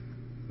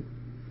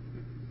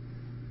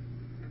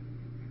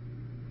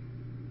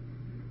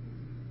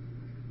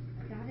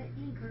 I got it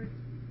anchored.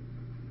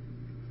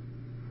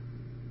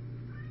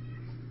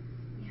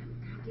 Yeah,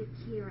 I'll give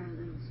Kira a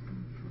little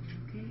spoonful,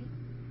 okay?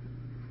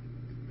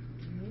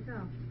 There you go.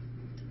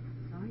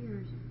 It's all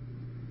yours.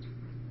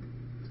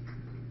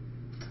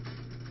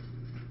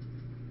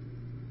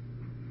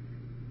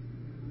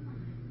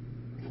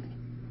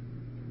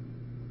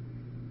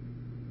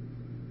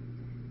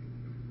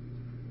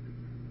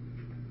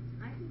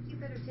 I think you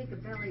better take a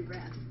belly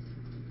rest.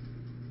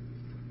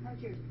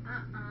 How's yours?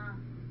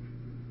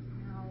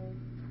 No.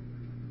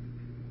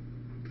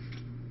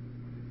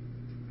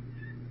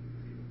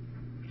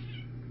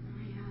 Oh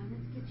yeah,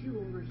 let's get you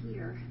over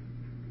here.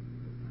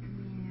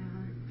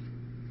 Yeah.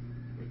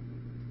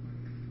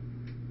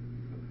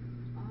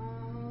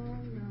 Oh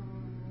no,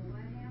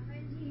 what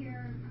happened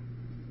here?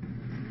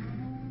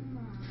 Oh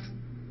my.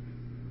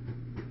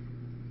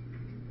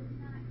 This is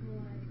not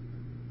good.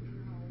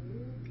 No.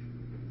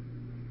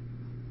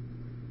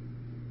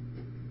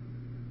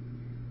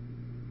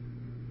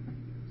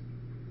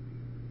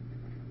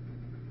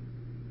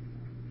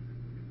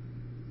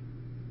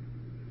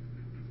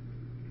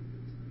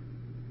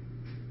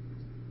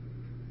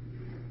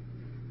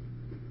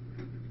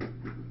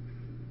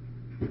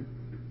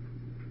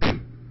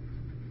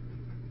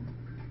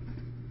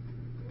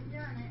 Who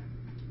done it?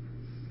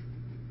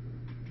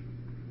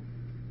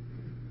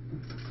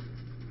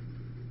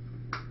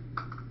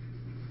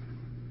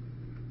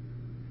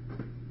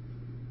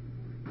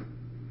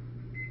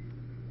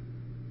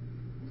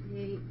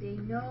 They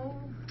know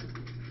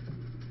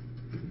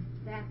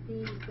that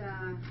these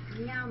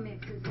meow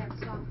mixes have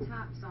soft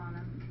tops on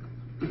them.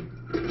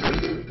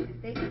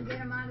 If they can get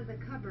them out of the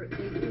cupboard,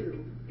 they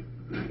do.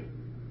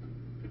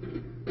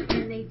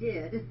 And they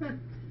did.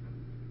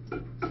 I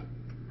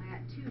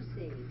got 2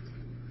 saved.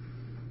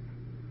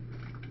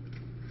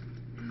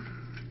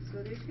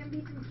 So there's going to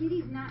be some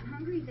kitties not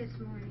hungry this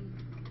morning.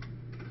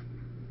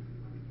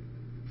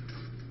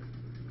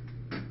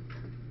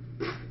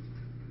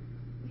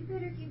 You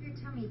better give your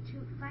tummy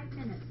 5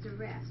 minutes to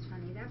rest,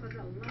 honey. That was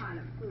a lot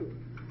of food.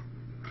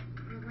 I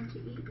don't want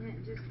you eating it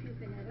and just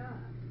puking it up.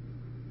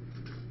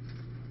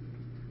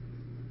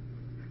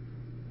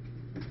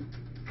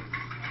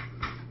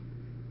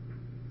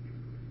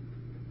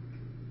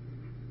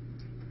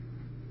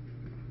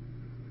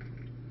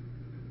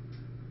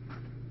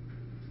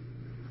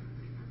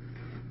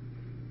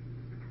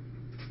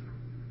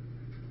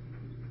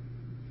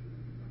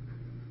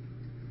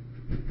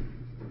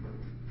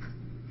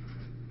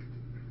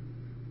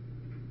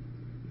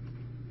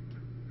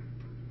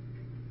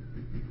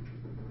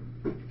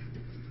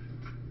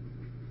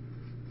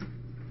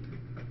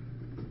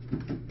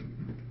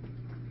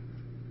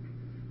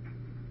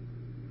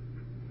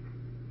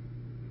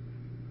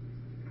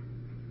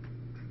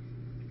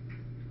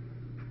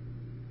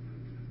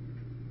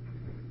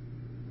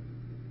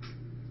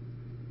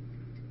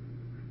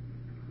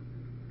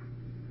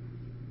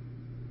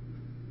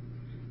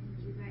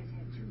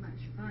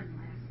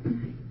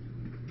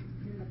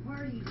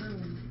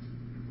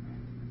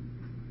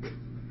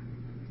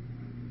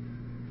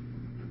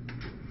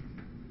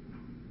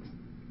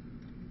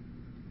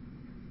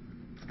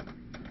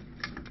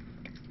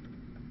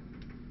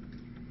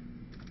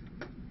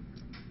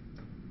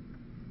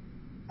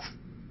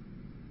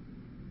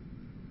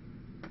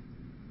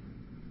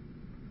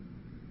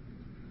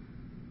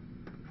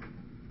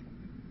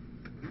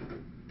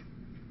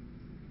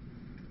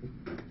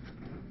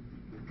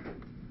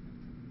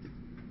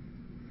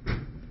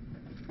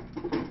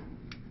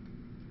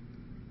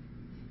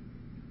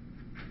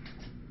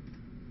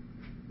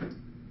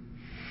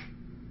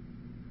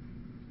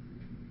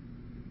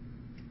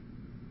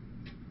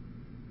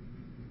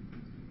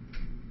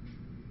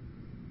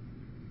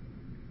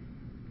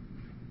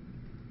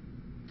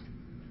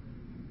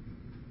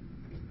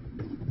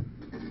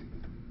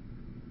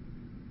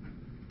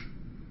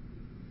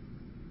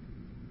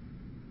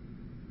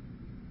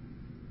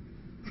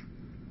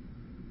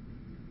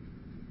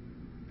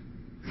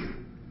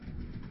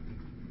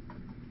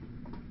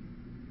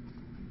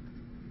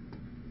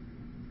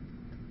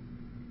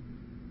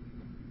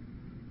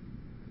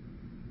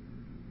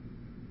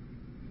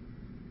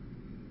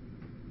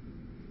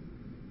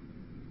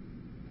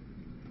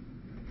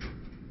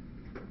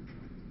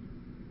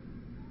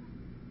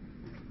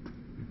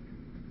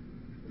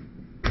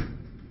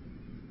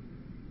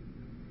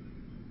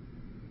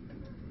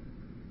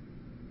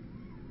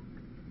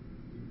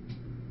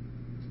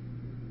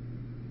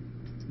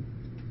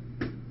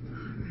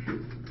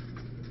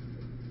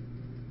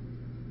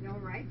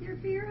 right there,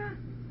 Vera?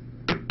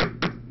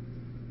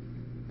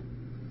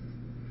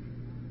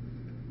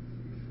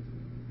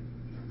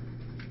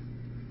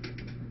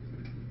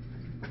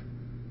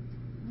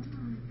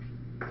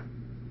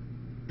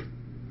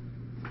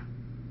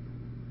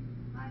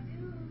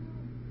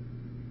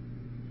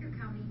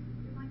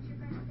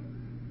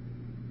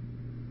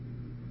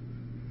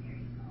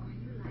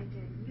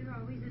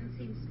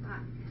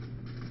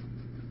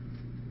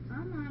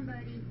 Come on,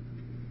 buddy.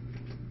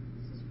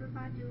 This is for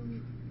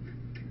Badu.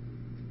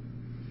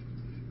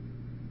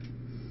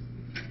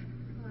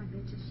 Oh, I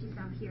bet you she's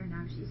out here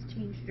now. She's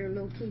changed her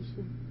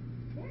location.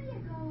 There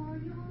you go. Are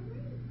you hungry?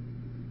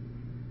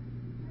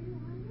 Are you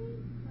hungry?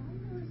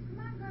 Come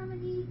on,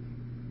 Dominique.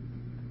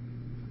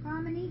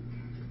 Dominique.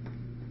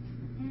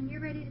 And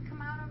you're ready to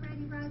come out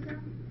already, Raza?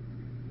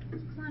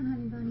 Come on,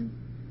 honey bunny.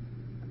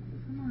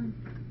 Come on.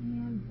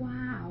 And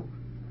wow.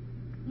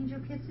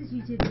 Angel Kisses,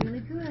 you did really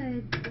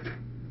good.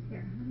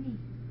 Here,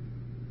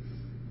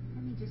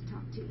 let me just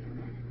talk to you a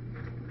minute.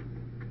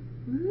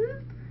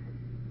 Whoop.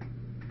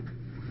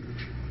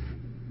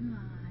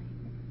 Hi.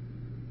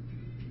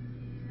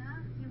 Yeah,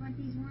 you want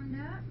these warmed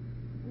up?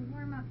 We'll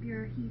warm up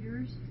your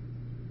heaters.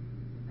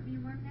 Let me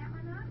warm that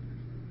one up.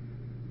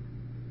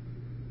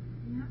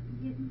 Yep,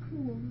 getting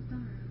cool.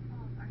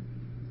 Oh, aren't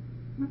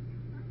they?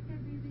 Aren't they,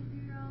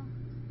 baby girl?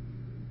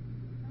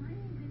 Hi,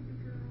 baby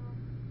girl.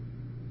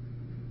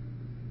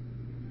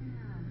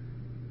 Yeah.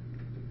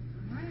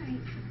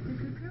 Alright, that's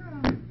a good girl.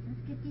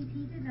 Let's get these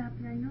heated up.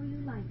 I know you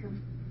like them.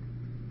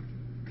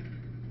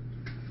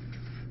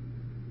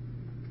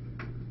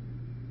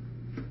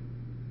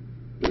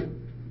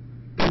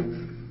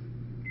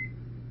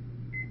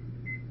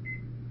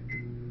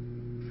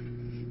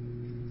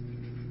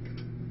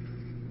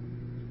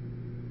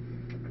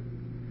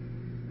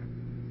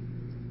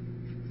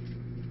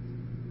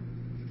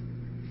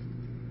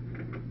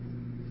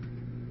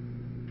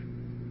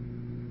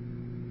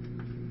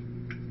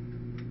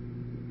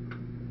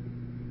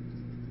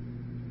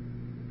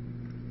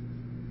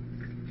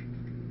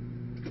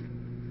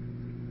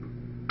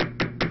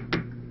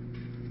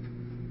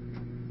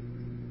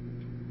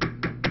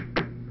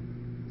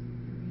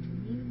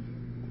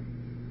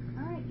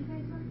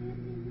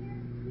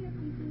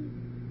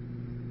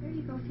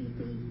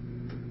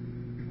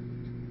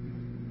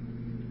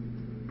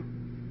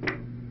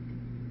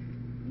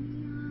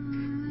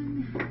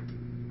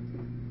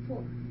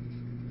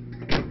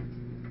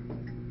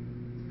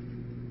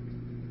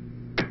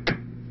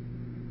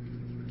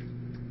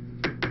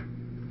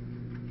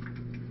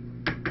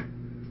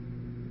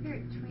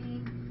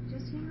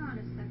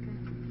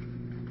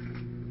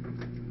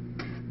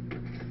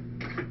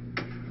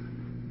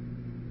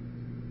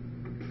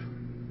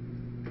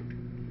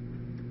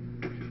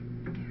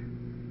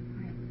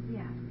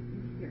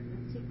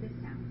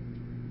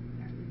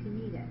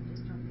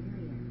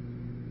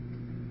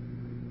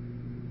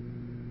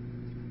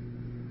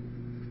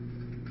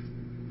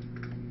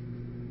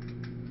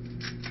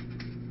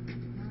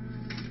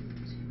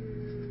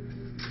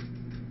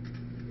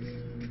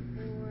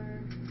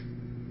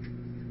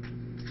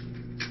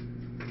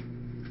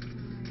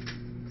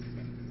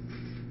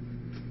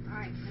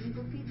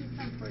 Go feed the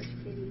sun porch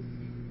kitties.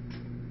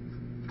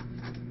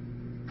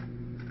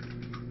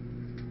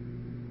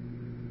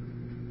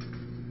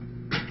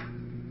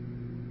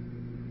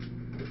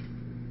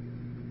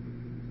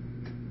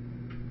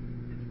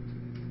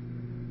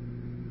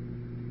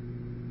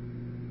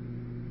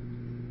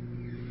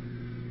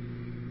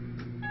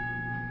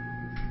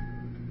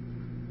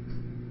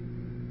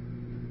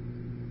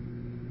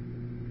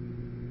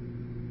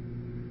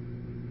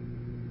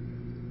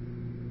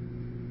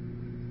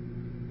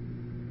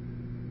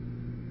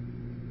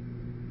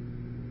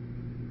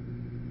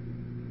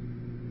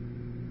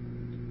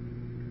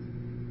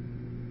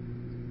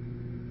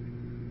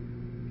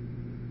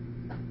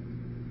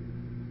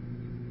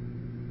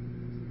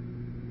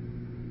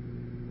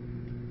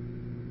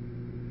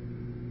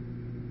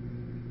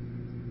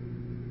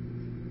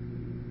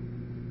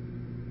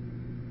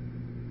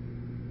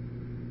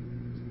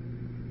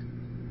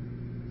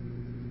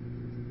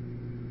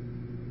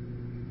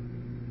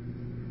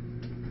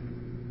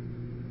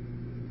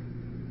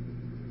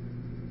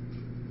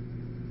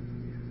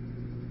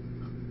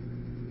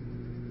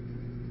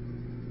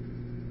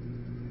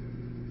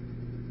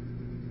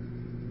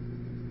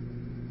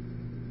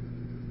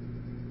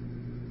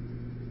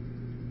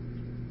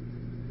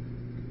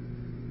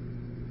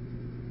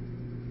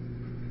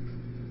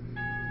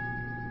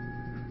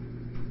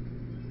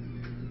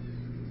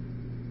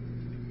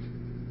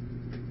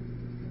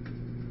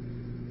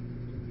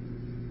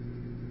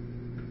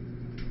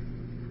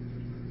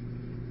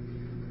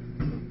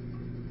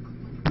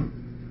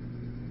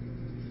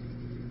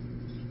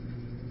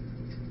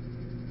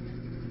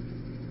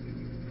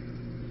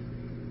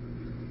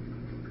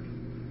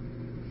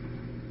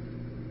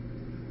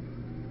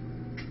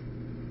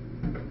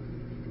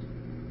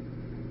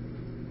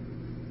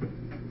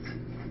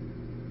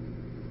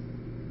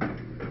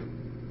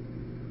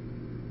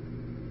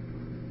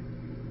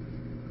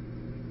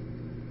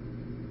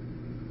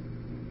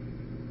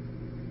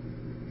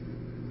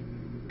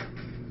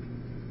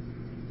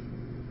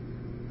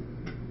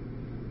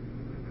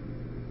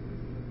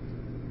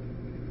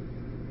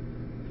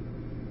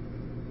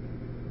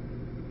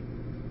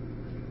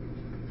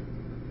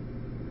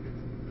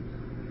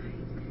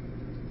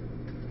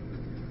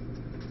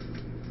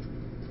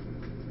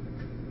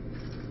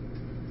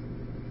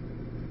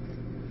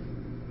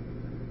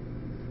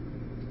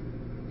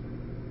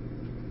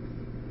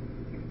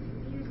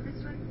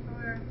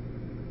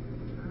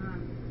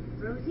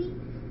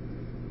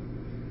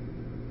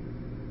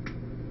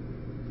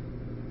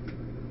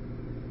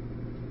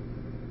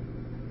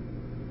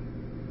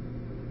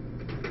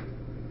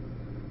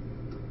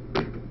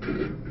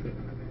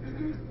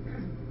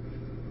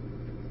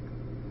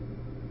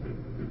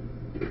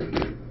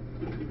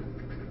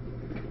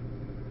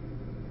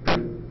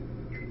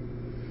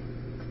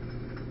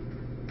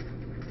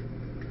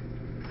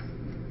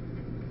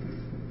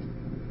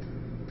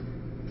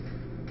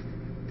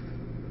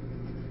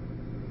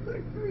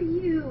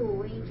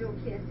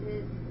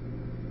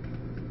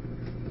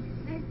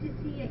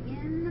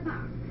 the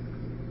box.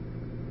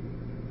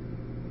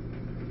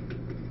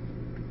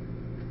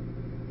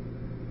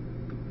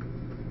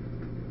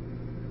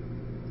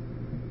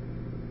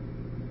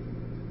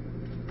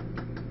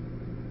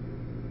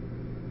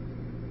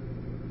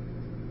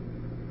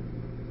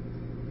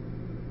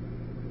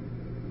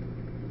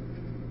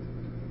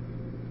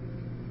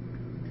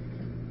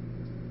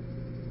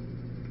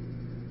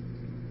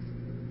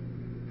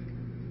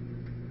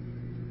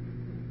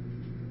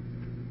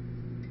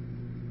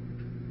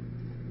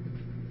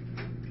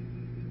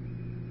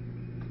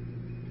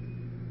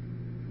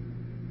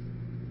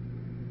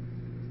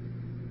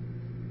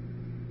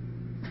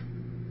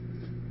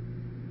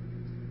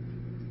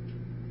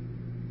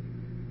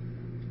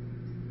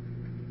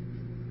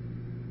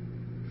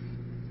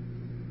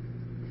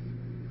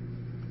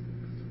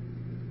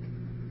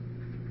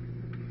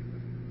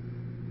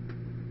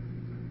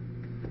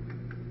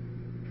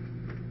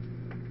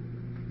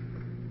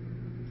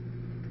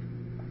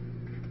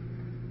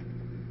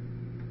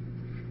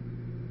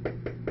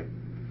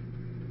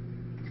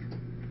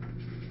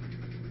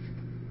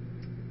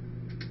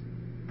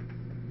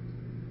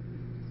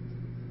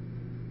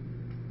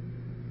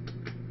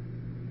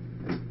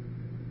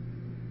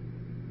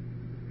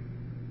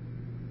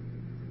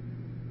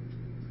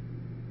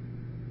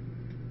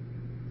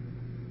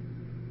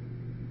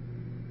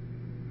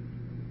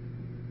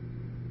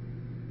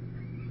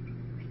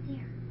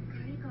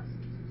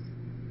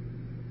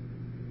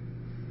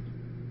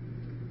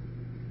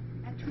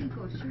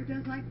 Twinkle sure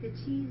does like the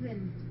cheese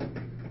and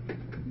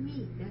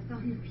meat that's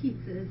on the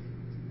pizzas.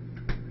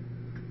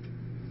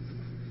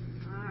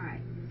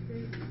 Alright,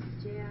 this is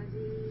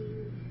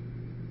Jazzy.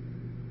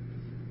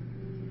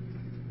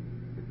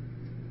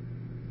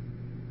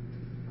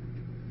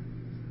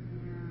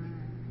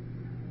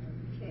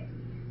 Okay.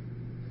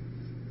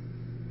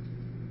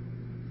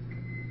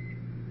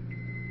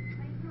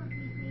 How you doing,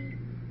 Pee-Pee?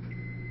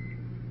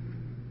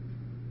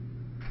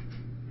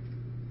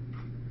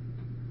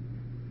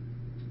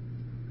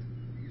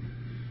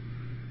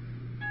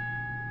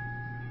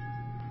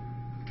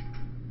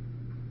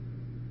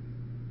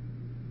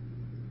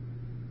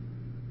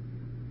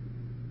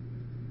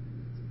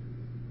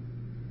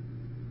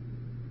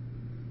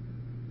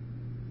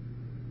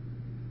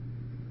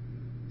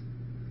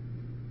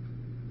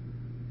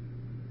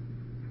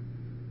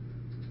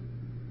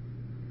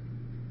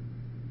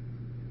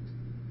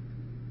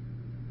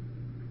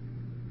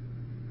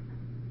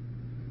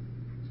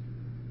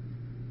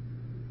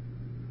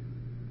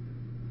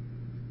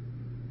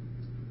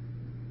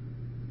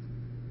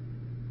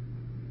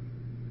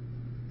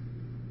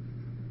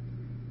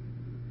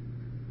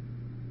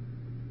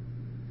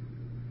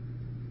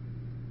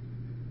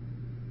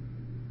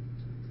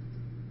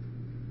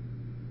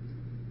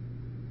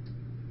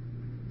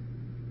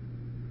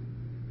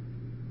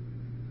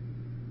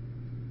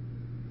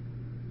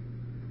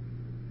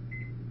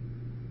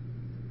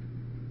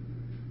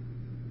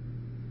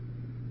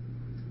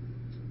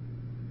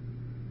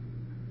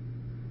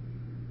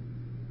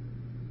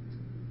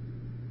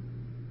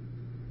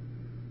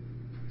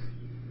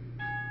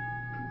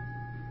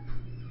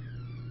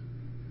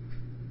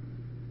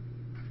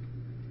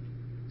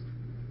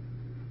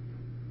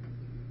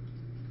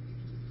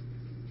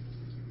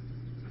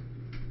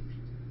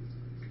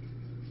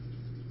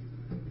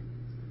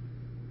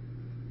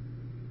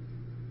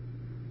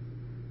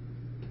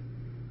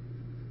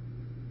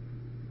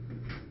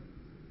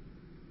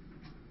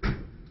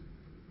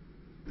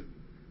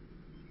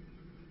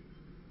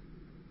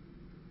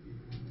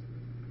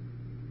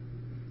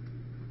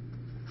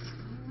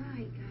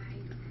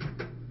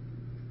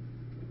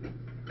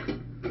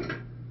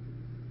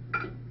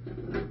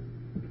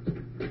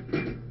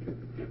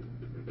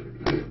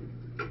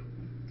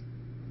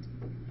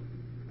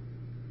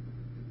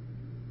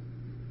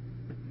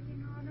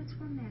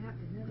 Warm that up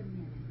another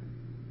minute.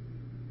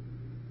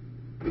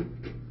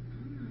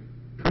 Hold on.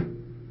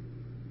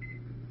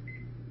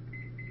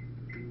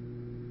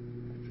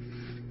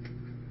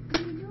 How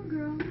you doing,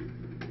 girl?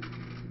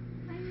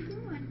 How you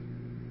doing?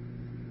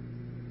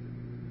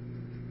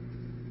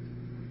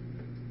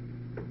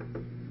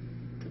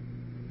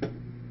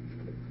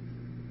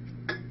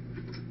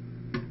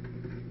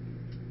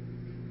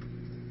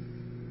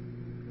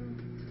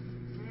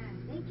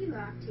 Thank you,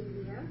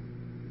 Octavia.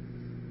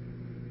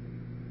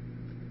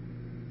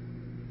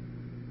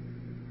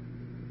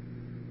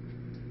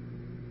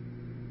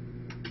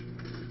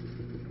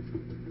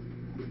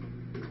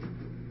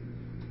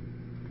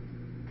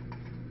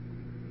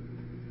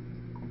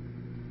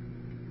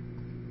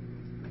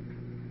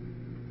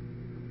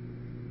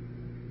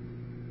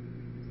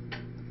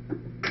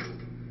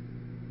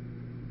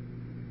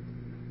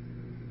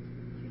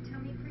 Is your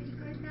tummy pretty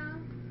good now?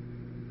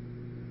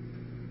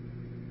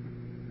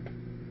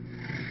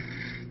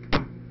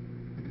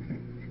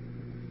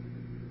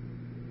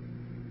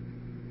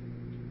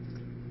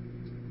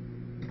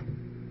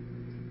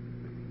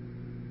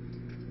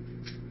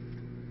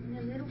 In a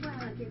little while,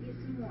 I'll give you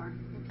some more.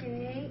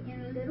 Okay?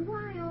 In a little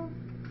while.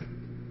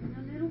 In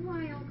a little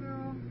while,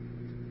 girl.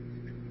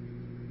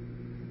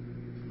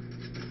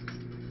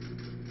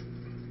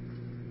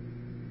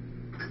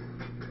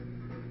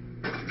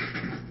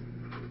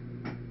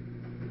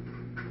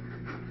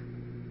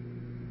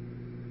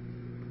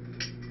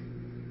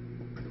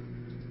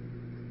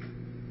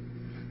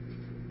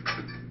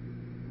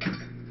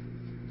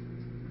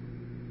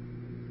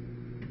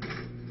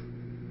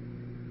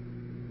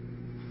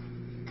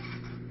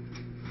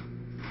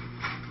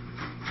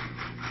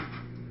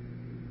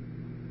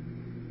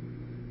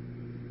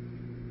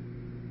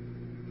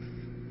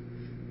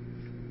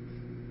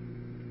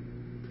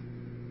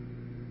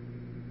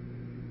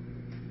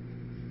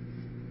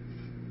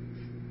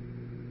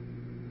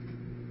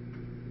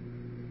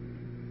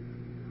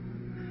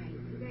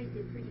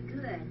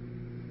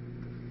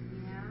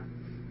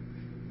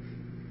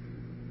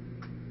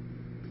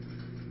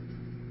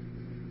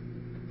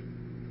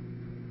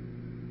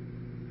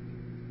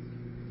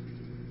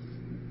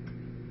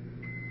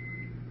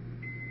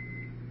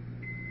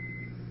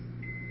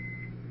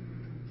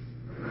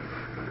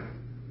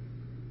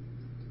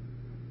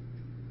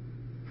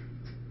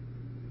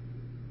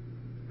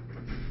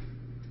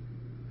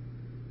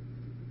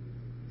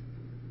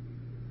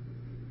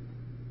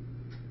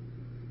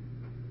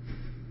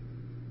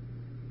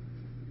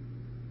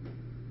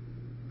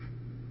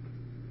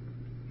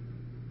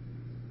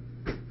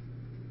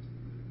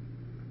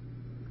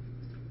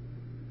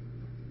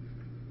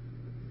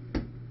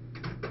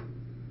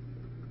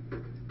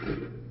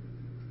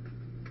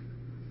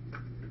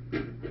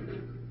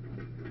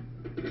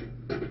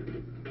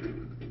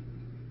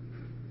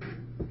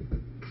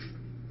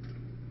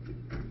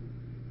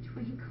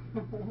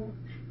 Okay,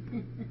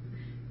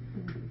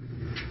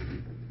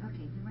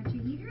 you want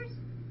your eaters?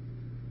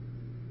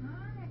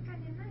 Oh, that's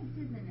kind of nice,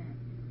 isn't it?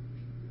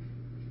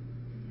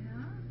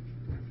 Yeah.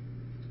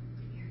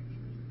 Here, can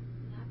we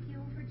lap you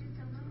over just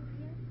a little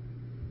bit?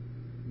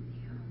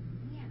 Yeah, oh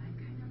man, I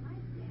kind of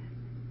like that.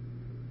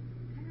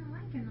 Kind of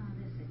liking all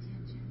this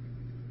attention.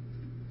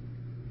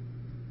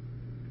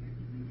 Here,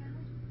 you went down.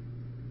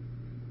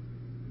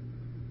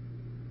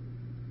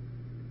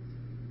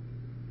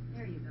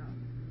 There you go.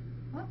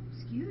 Oh,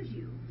 excuse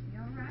you. You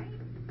all right?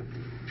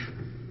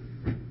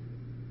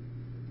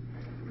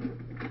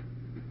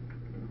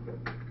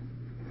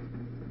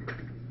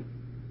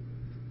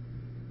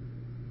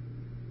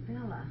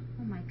 Bella,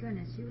 oh my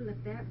goodness, you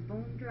look that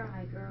bone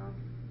dry, girl.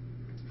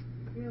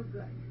 Real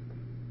good.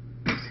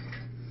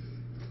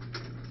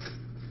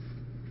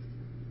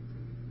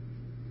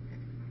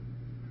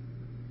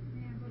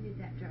 Yeah, we'll leave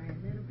that dry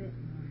a little bit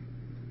more.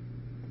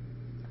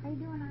 How you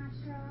doing,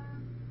 Asha?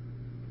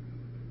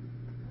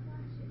 How's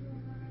Asha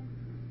doing?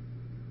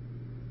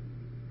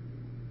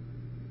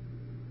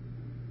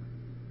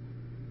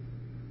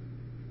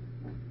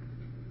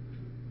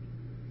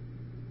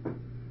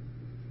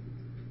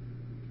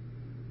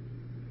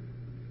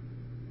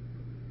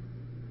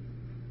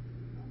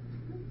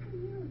 Good for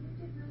you. You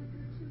did really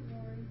good too,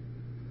 Lori.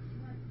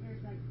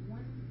 There's like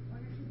one or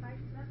two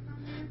bites left on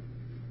there.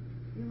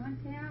 You want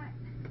that?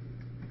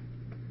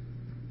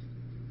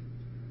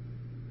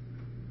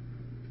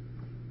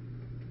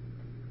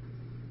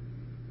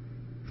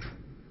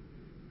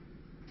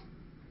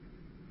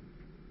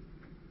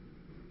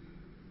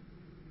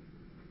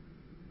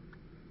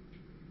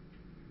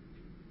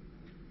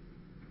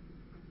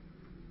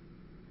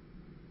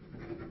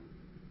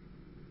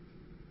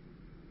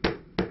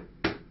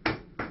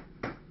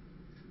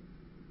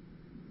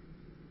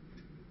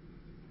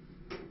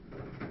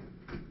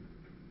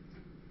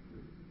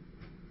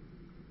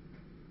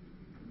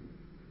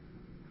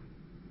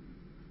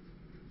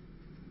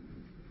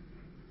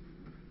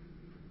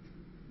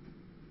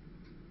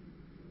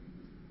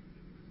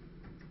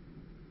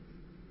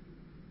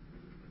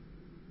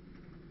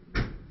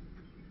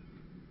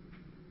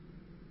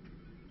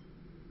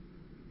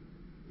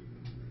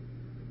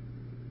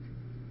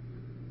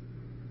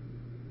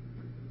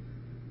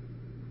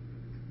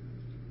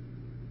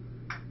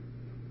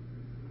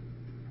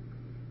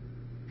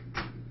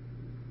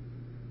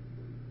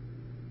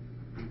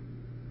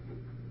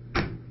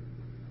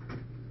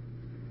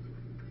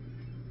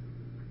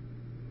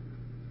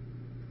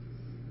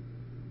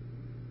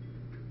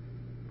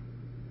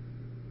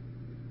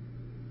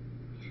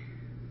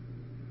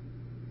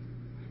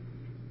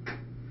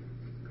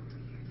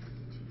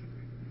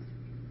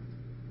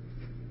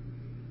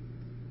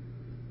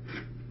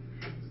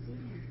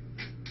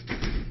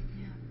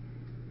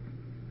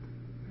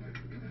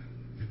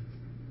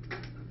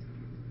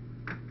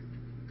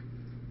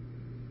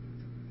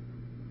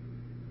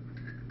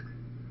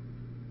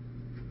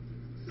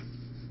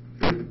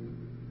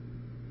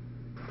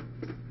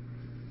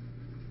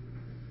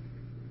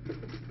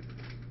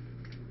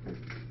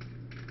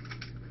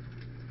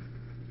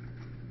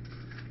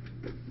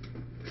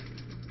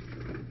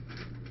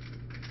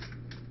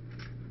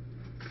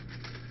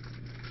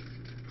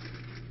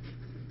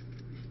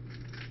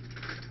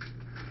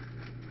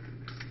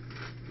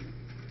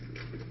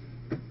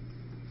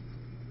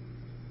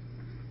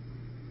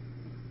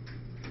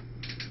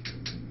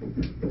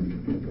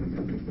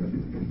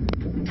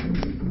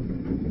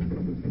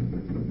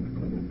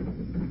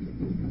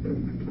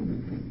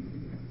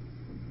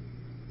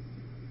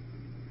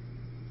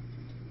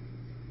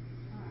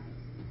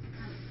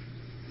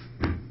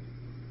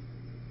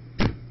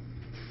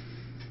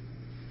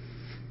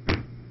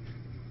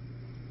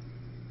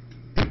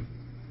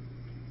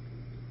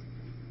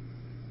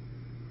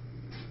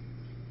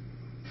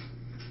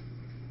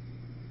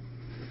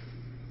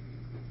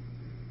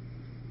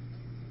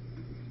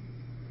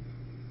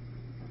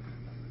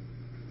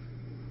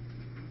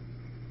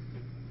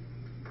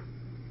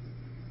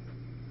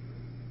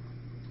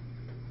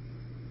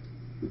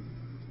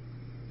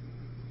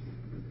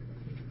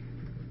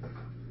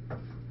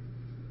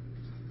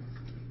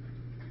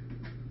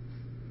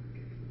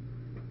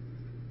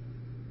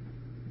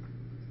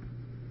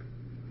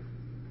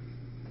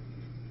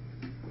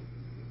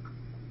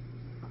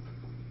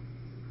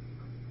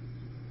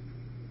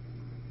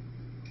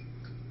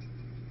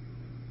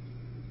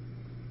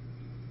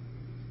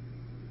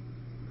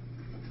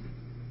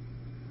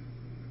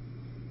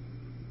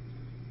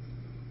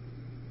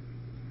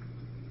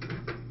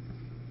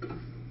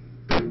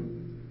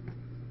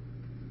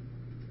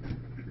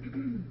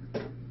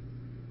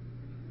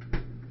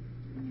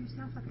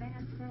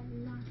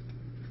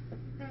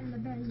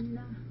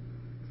 Bella.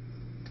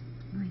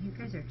 Well, you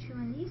guys are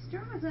chewing these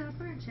straws up,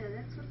 aren't you?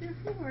 That's what they're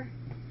for.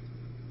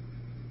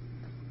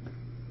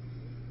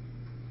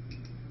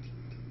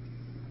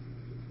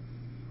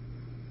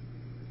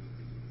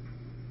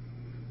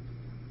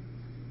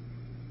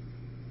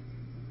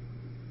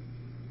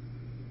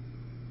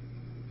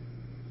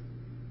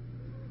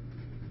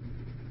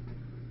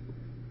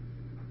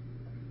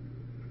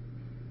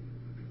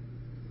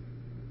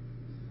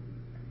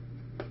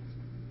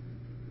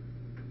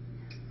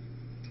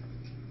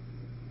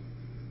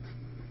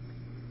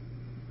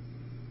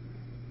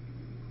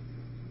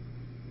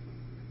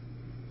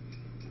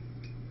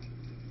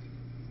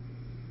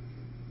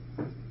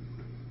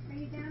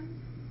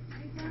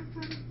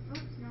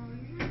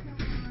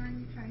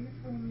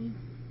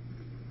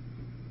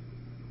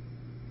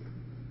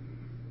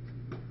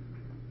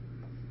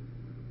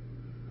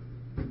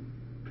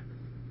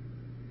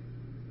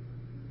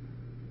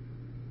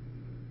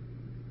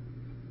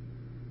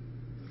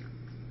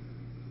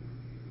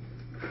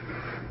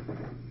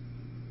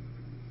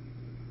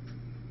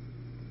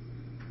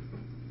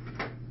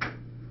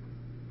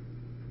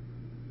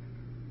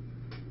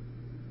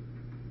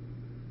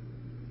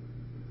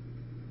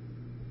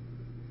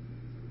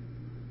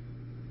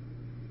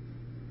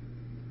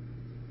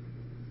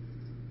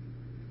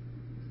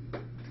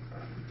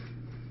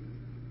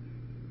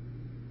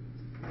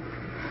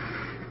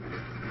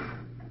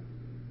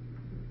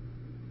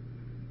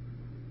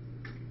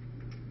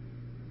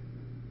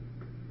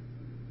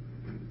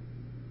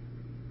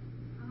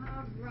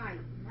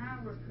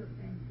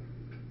 pooping.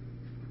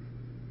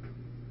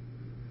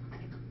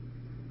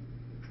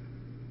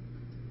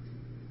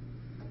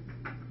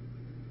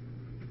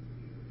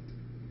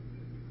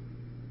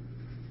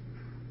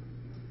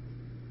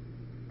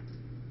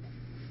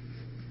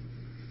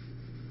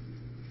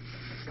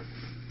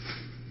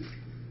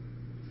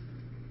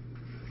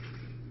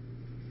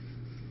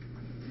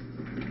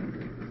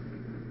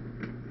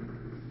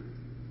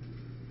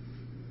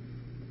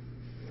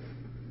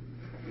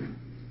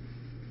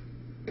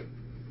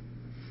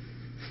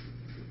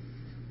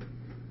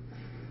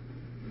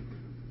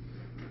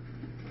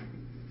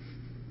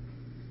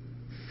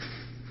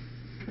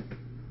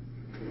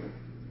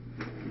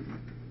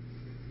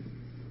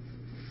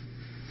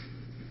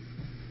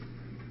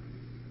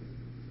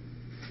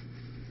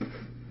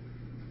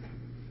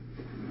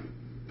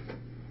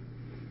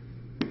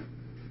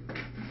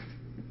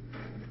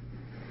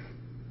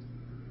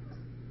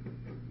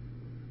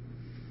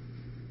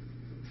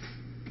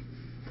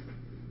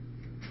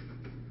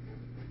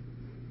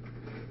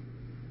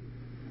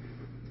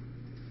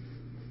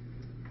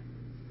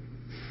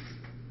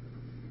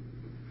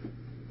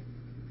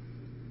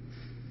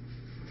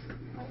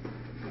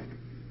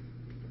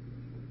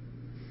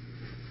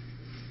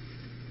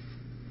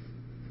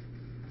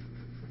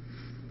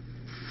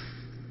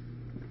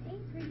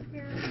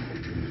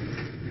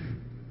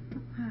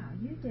 Wow,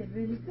 you did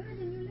really good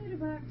in your litter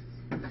box.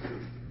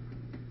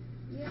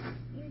 Yep,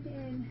 you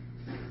did.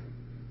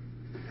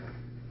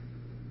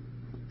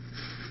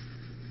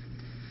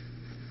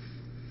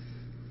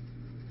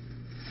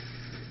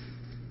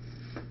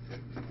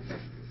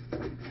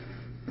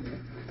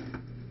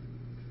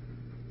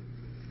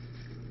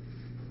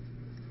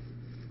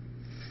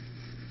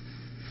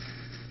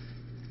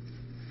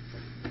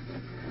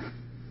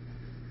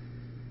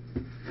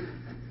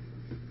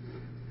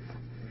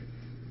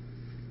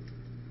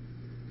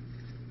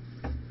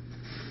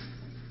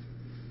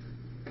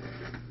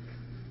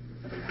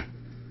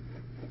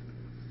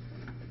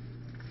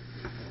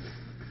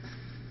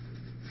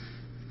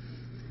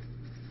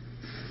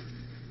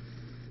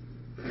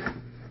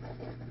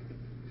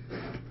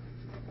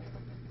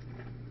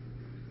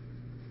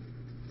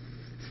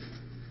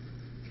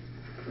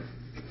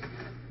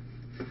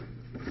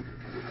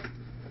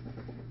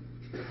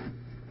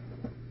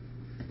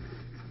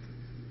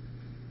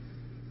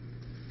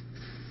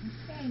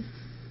 Okay,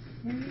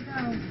 there you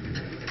go.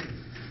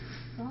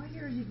 It's all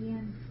yours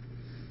again.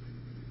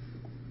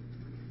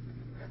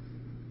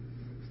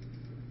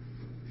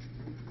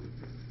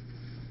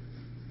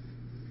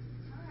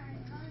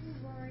 Alright, how's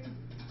Rory?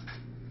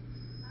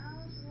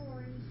 How's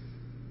Rory?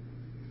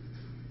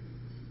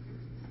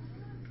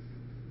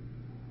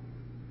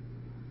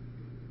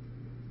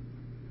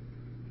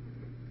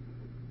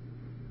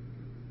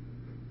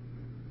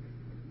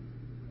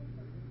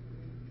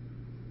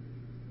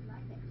 You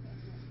like that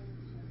catnip, don't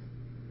you?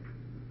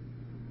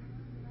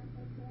 You like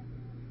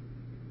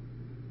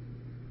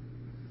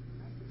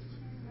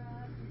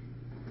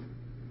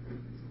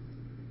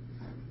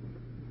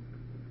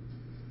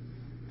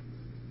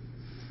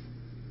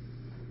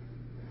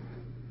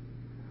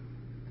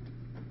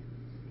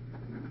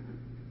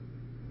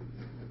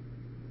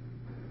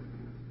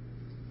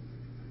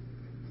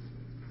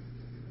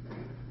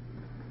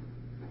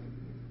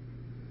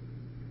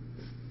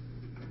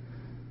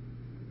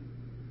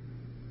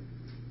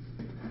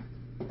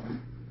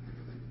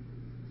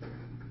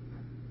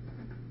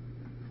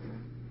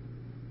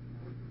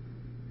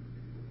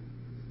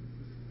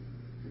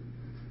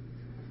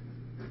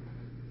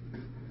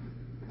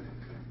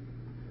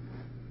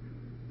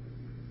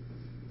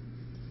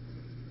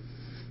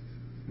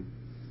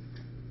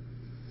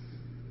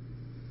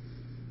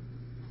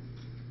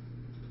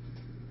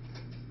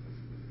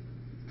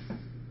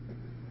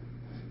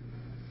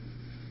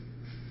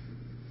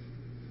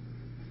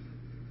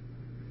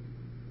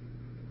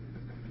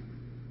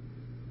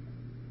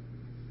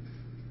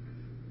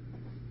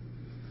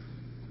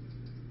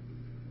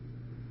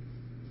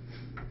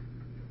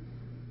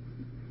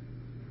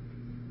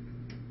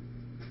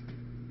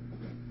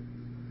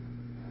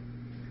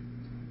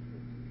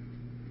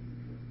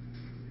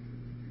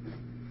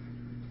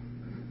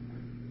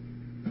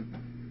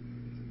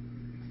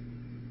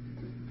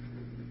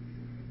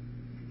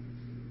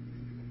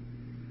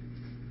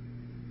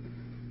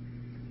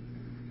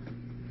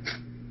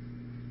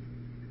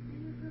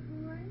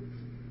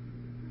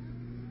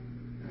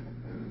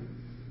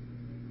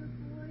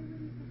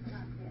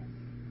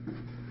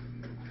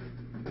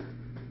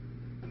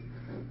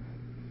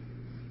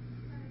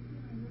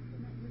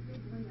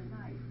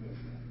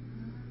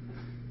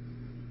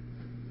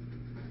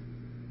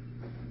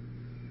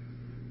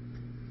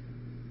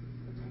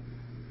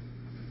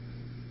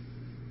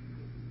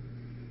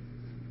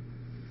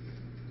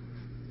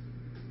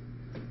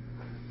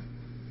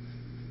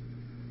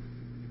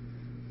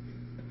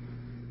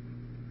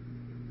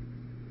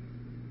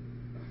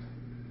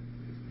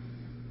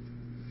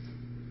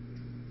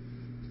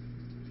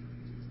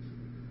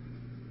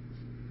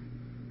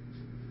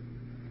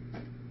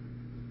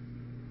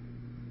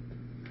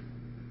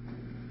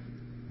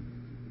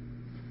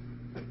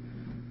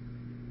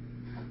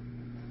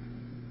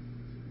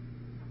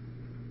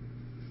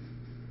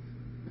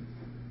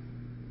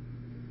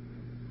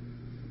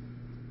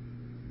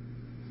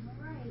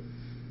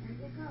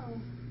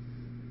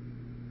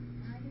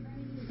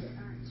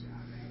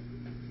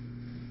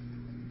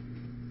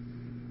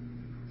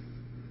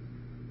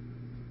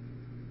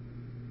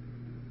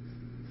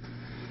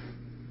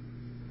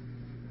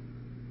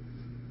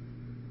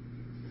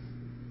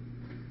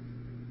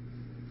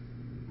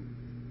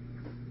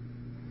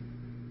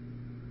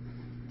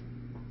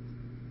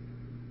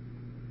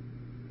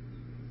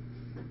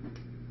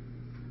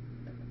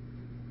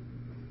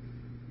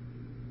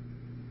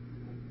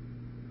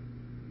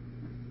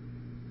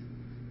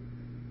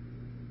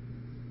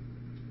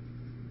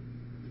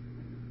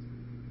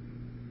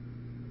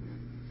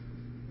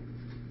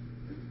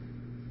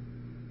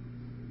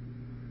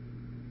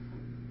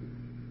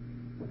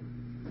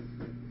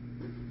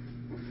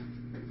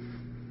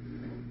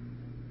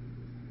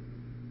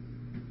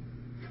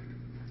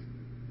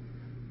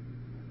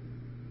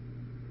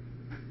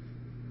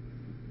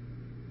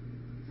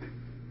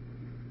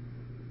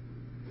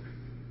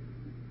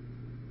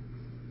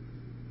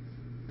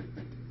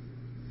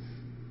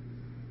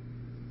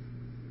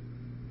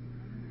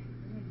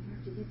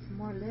Get some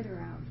more litter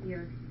out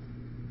here.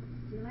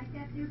 Do you like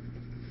that, dude?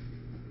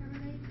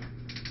 Beverly?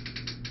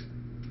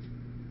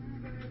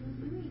 Beverly,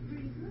 you eat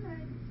pretty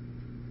good.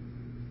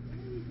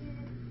 Yeah, you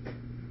did.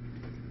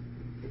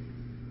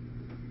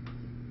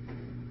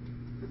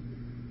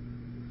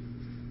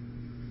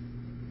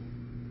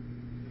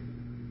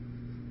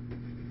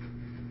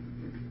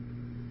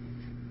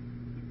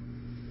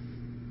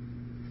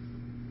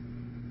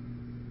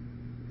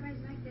 You guys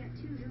like that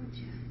too, don't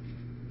you?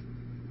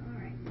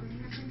 Alright, what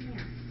happened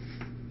there?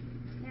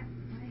 Yep,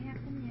 what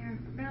happened there?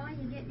 Bella,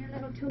 you getting your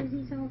little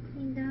toesies all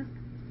cleaned up?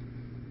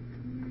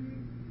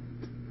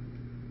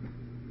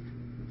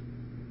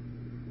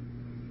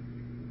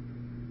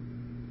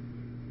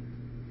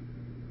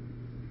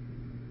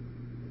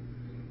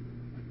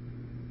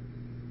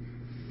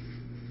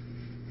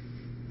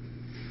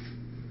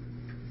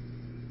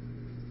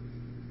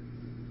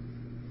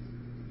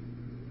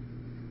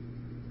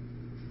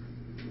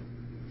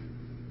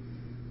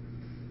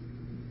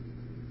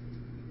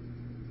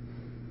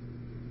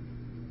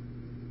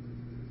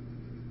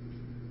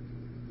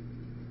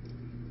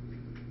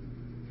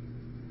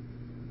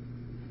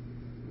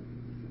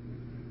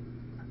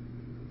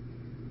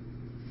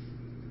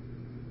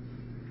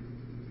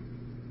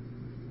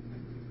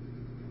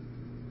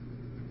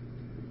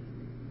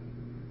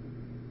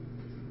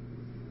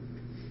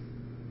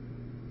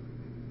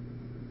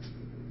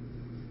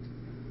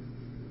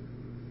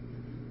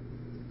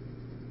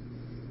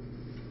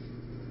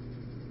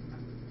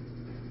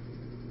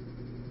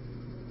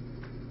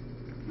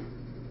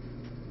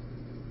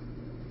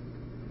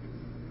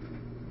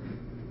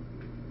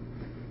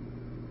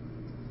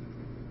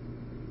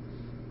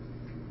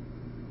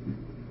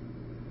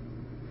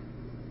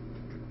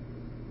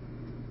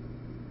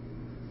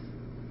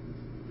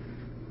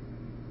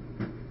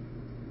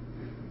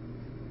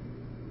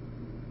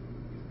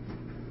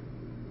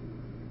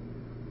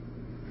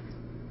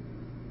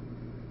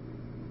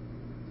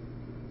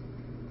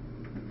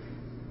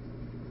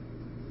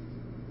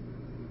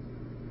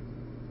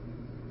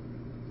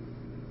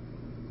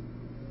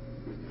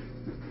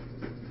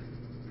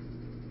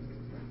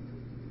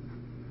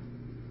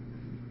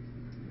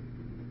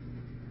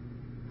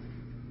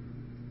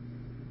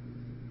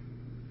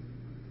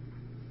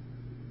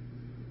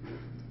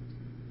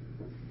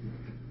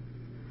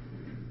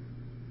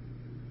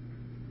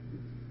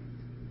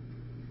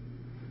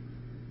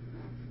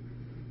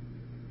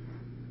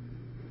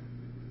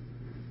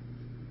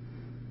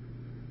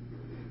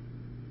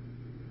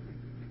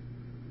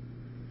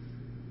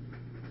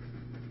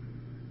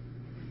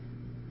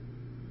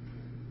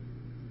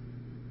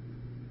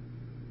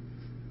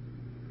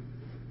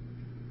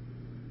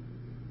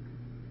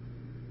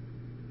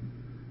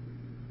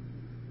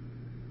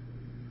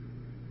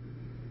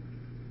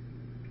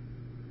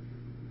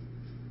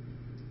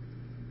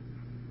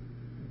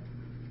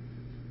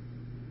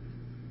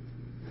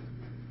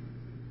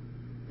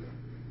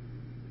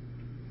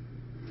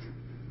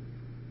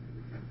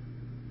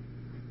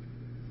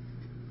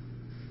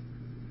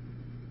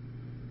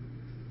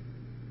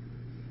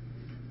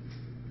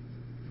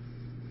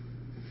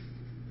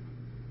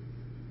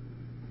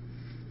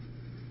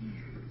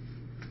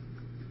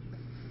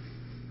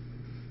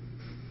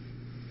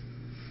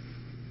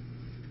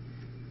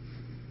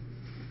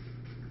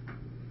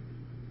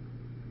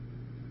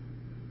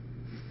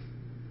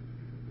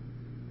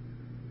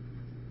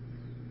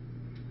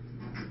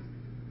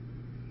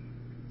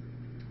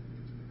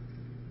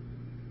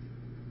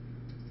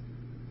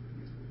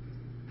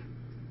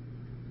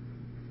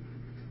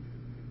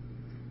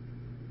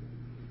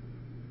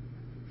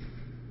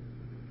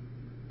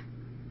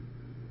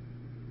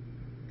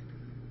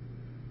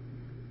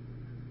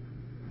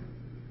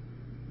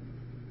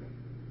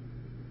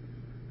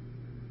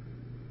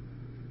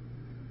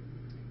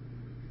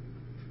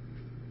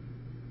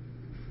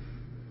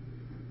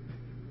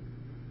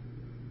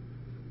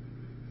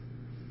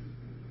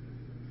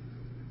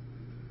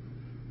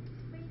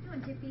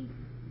 Tippy.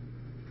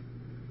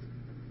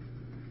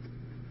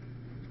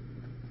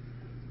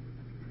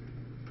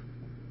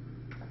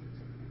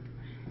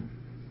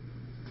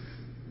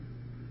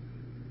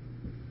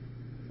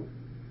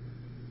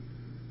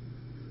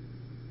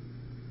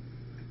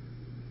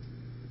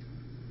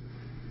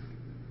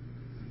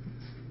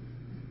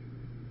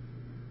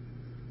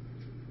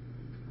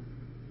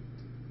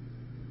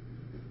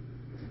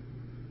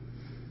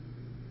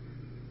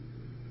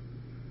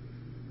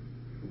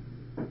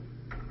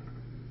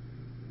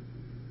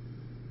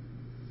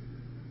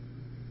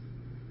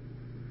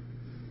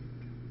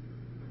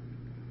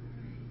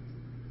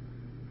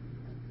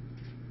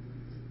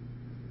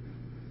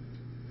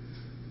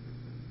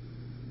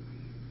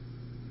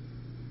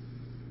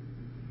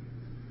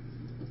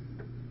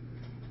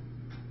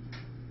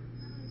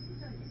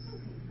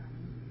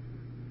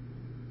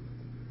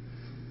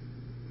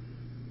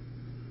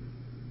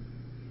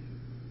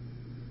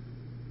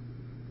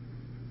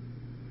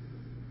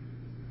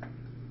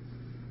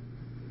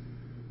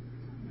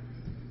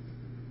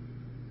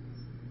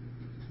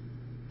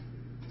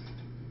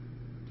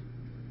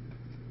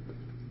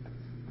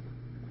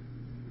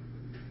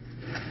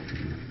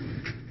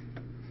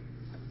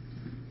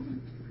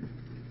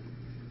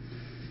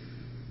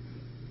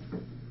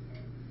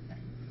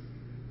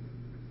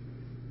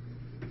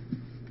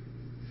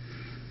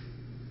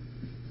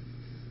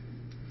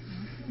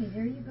 Okay,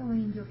 there you go,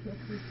 Angel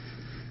Kisses.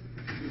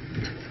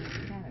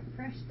 Got a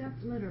freshed up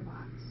litter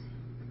box.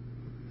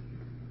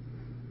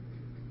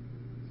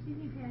 Excuse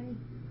me, Patty.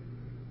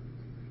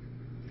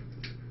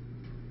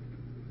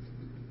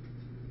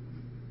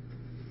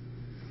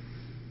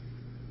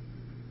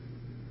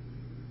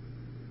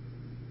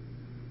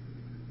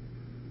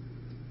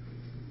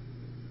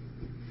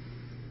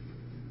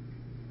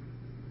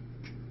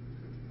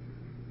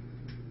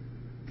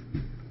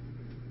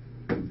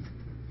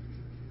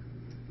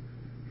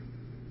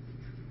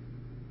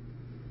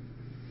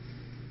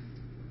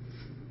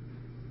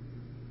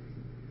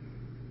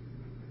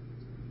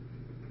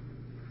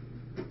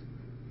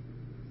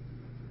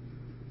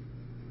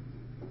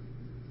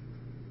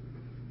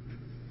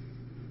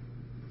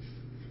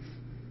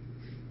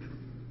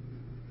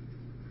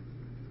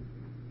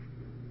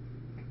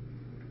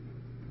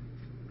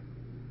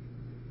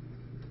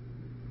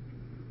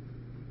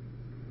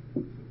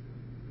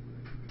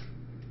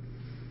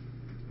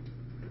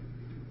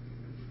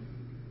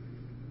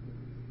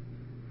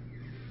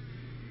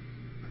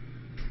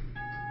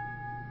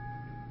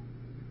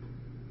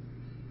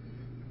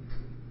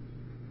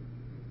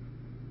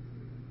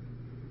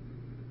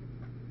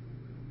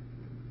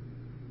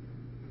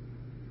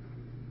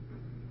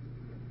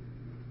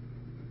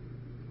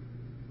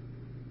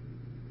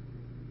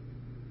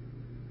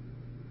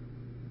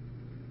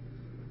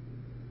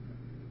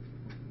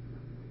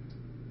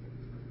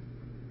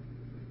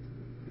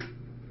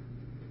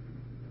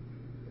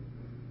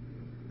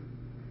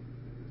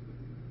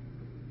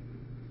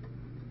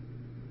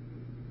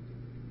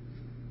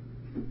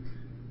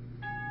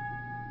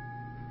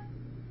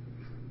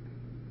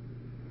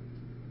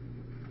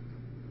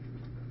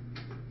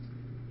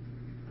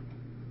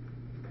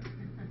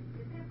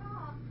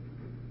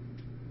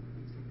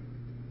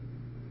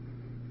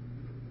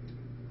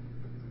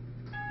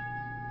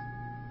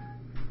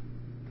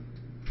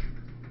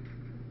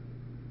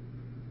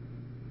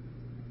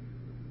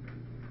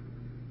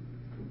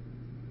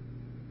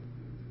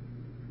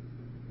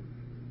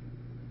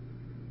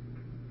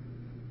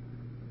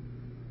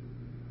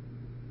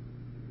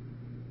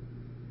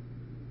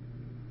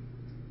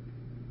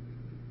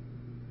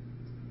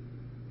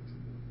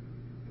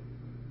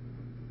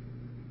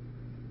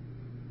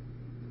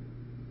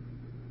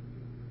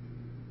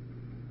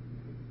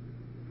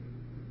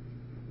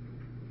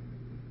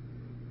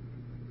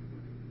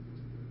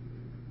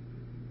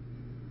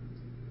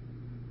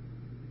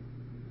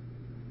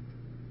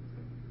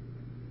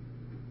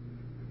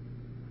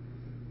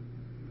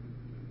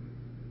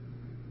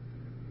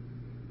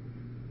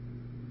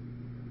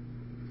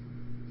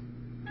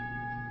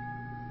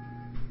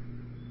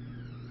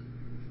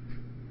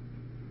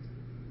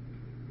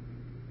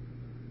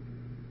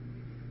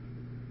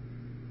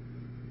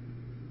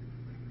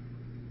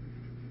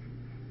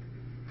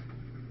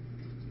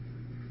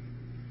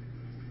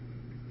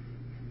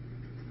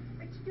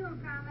 What you doing,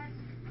 Promise?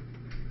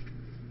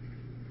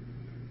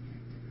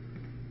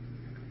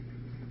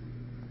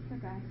 Here,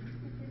 guys, let's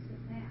put this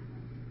with that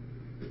one.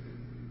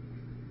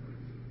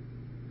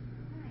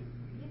 Alright,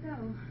 there you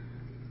go.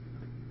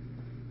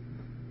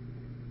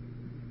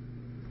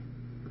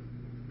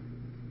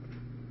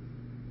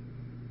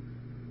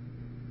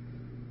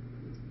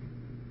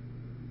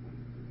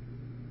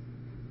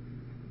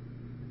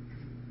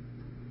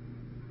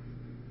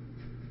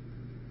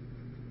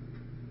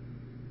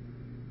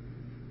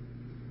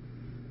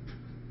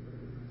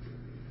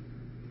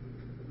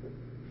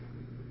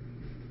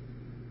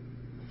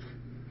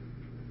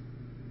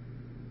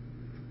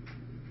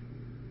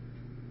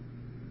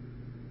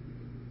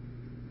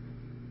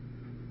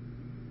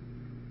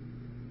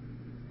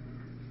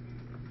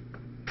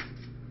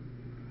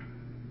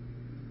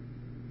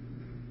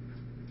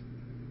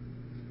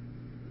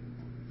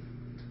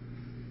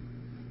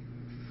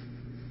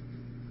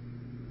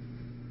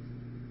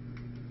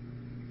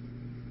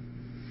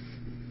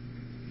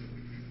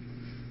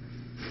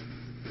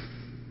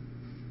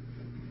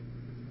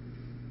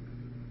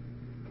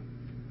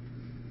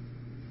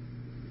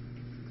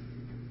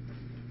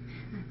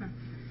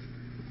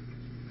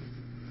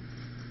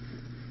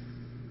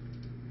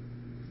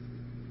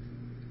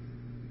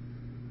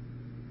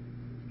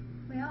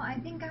 Well, I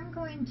think I'm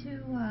going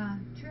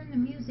to turn the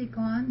music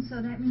on,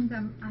 so that means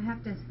I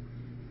have to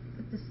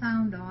put the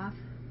sound off.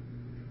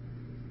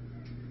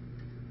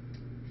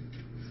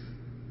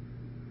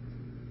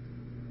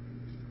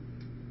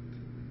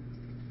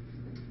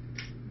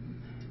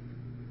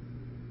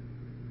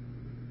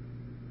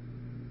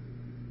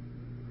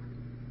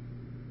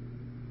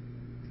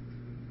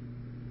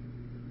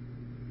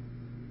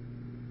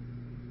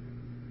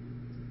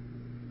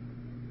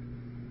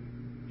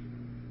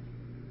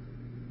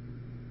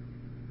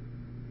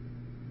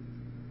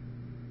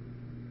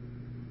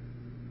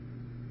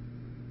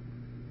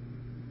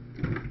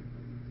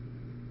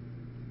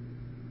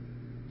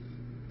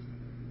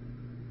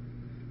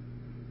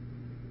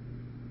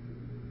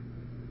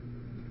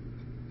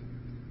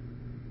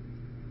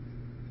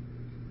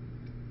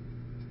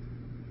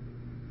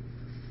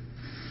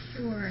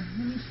 Sure,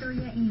 let me show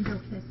you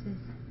Angel Kisses.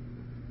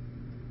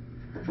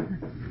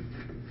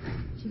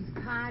 She's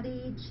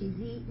potted, she's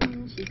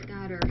eaten, she's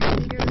got her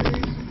feeders.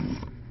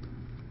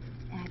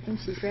 And I think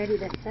she's ready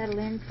to settle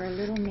in for a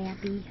little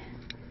nappy.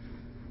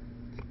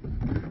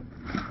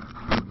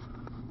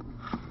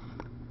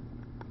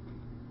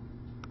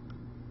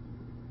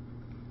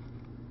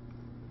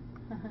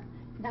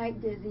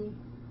 Night, Dizzy.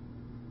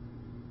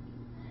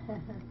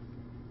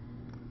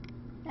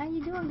 How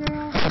you doing,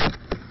 girl?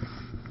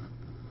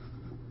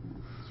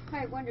 She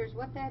probably wonders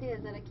what that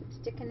is that I keep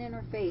sticking in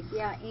her face.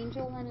 Yeah,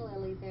 Angel and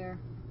Lily there.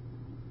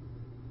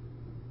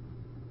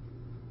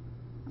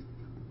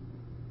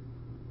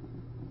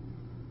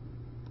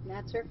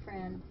 That's her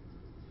friend.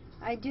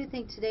 I do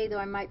think today, though,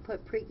 I might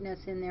put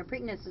Preakness in there.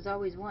 Preakness is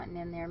always wanting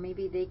in there.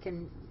 Maybe they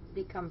can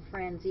become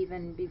friends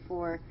even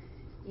before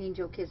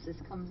Angel Kisses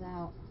comes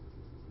out.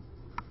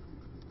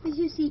 Is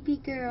you sleepy,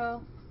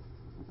 girl?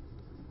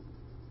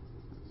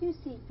 You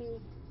sleepy?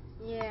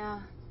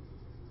 Yeah.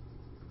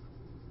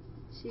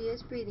 She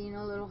is breathing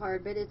a little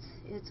hard, but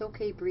it's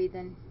okay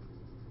breathing.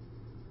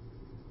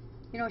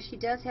 You know, she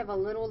does have a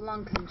little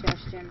lung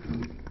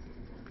congestion.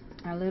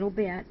 A little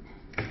bit.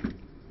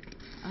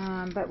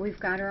 But we've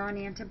got her on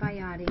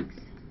antibiotics.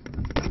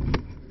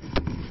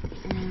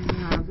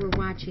 And we're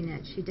watching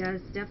it. She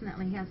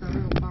definitely has a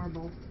little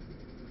marble.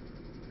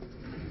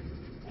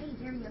 Hey,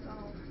 there you go.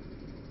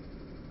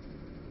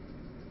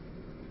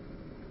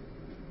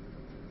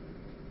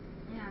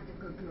 That's a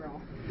good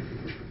girl.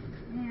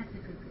 That's a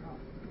good girl.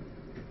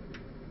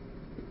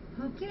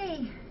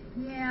 Okay.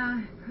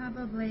 Yeah,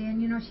 probably.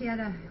 And you know, she had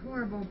a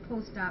horrible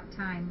post-op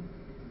time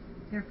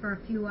there for a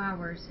few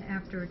hours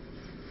after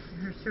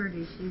her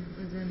surgery. She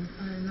was in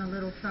a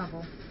little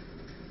trouble.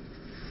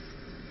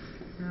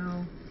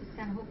 So, just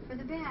gotta hope for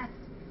the best.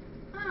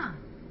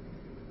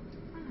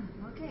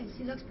 Okay,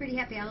 she looks pretty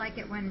happy. I like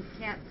it when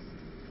cats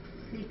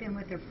sleep in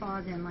with their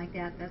paws in like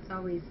that. That's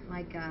always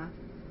like a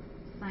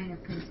sign of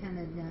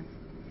contentedness.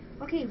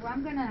 Okay, well,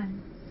 I'm gonna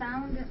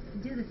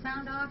do the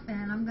sound off,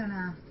 and I'm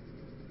gonna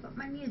put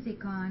my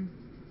music on.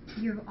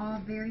 You're all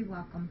very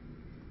welcome.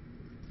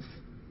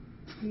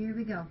 Here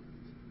we go.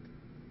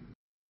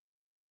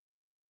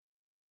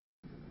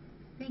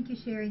 Thank you,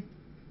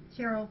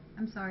 Cheryl.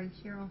 I'm sorry,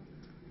 Cheryl.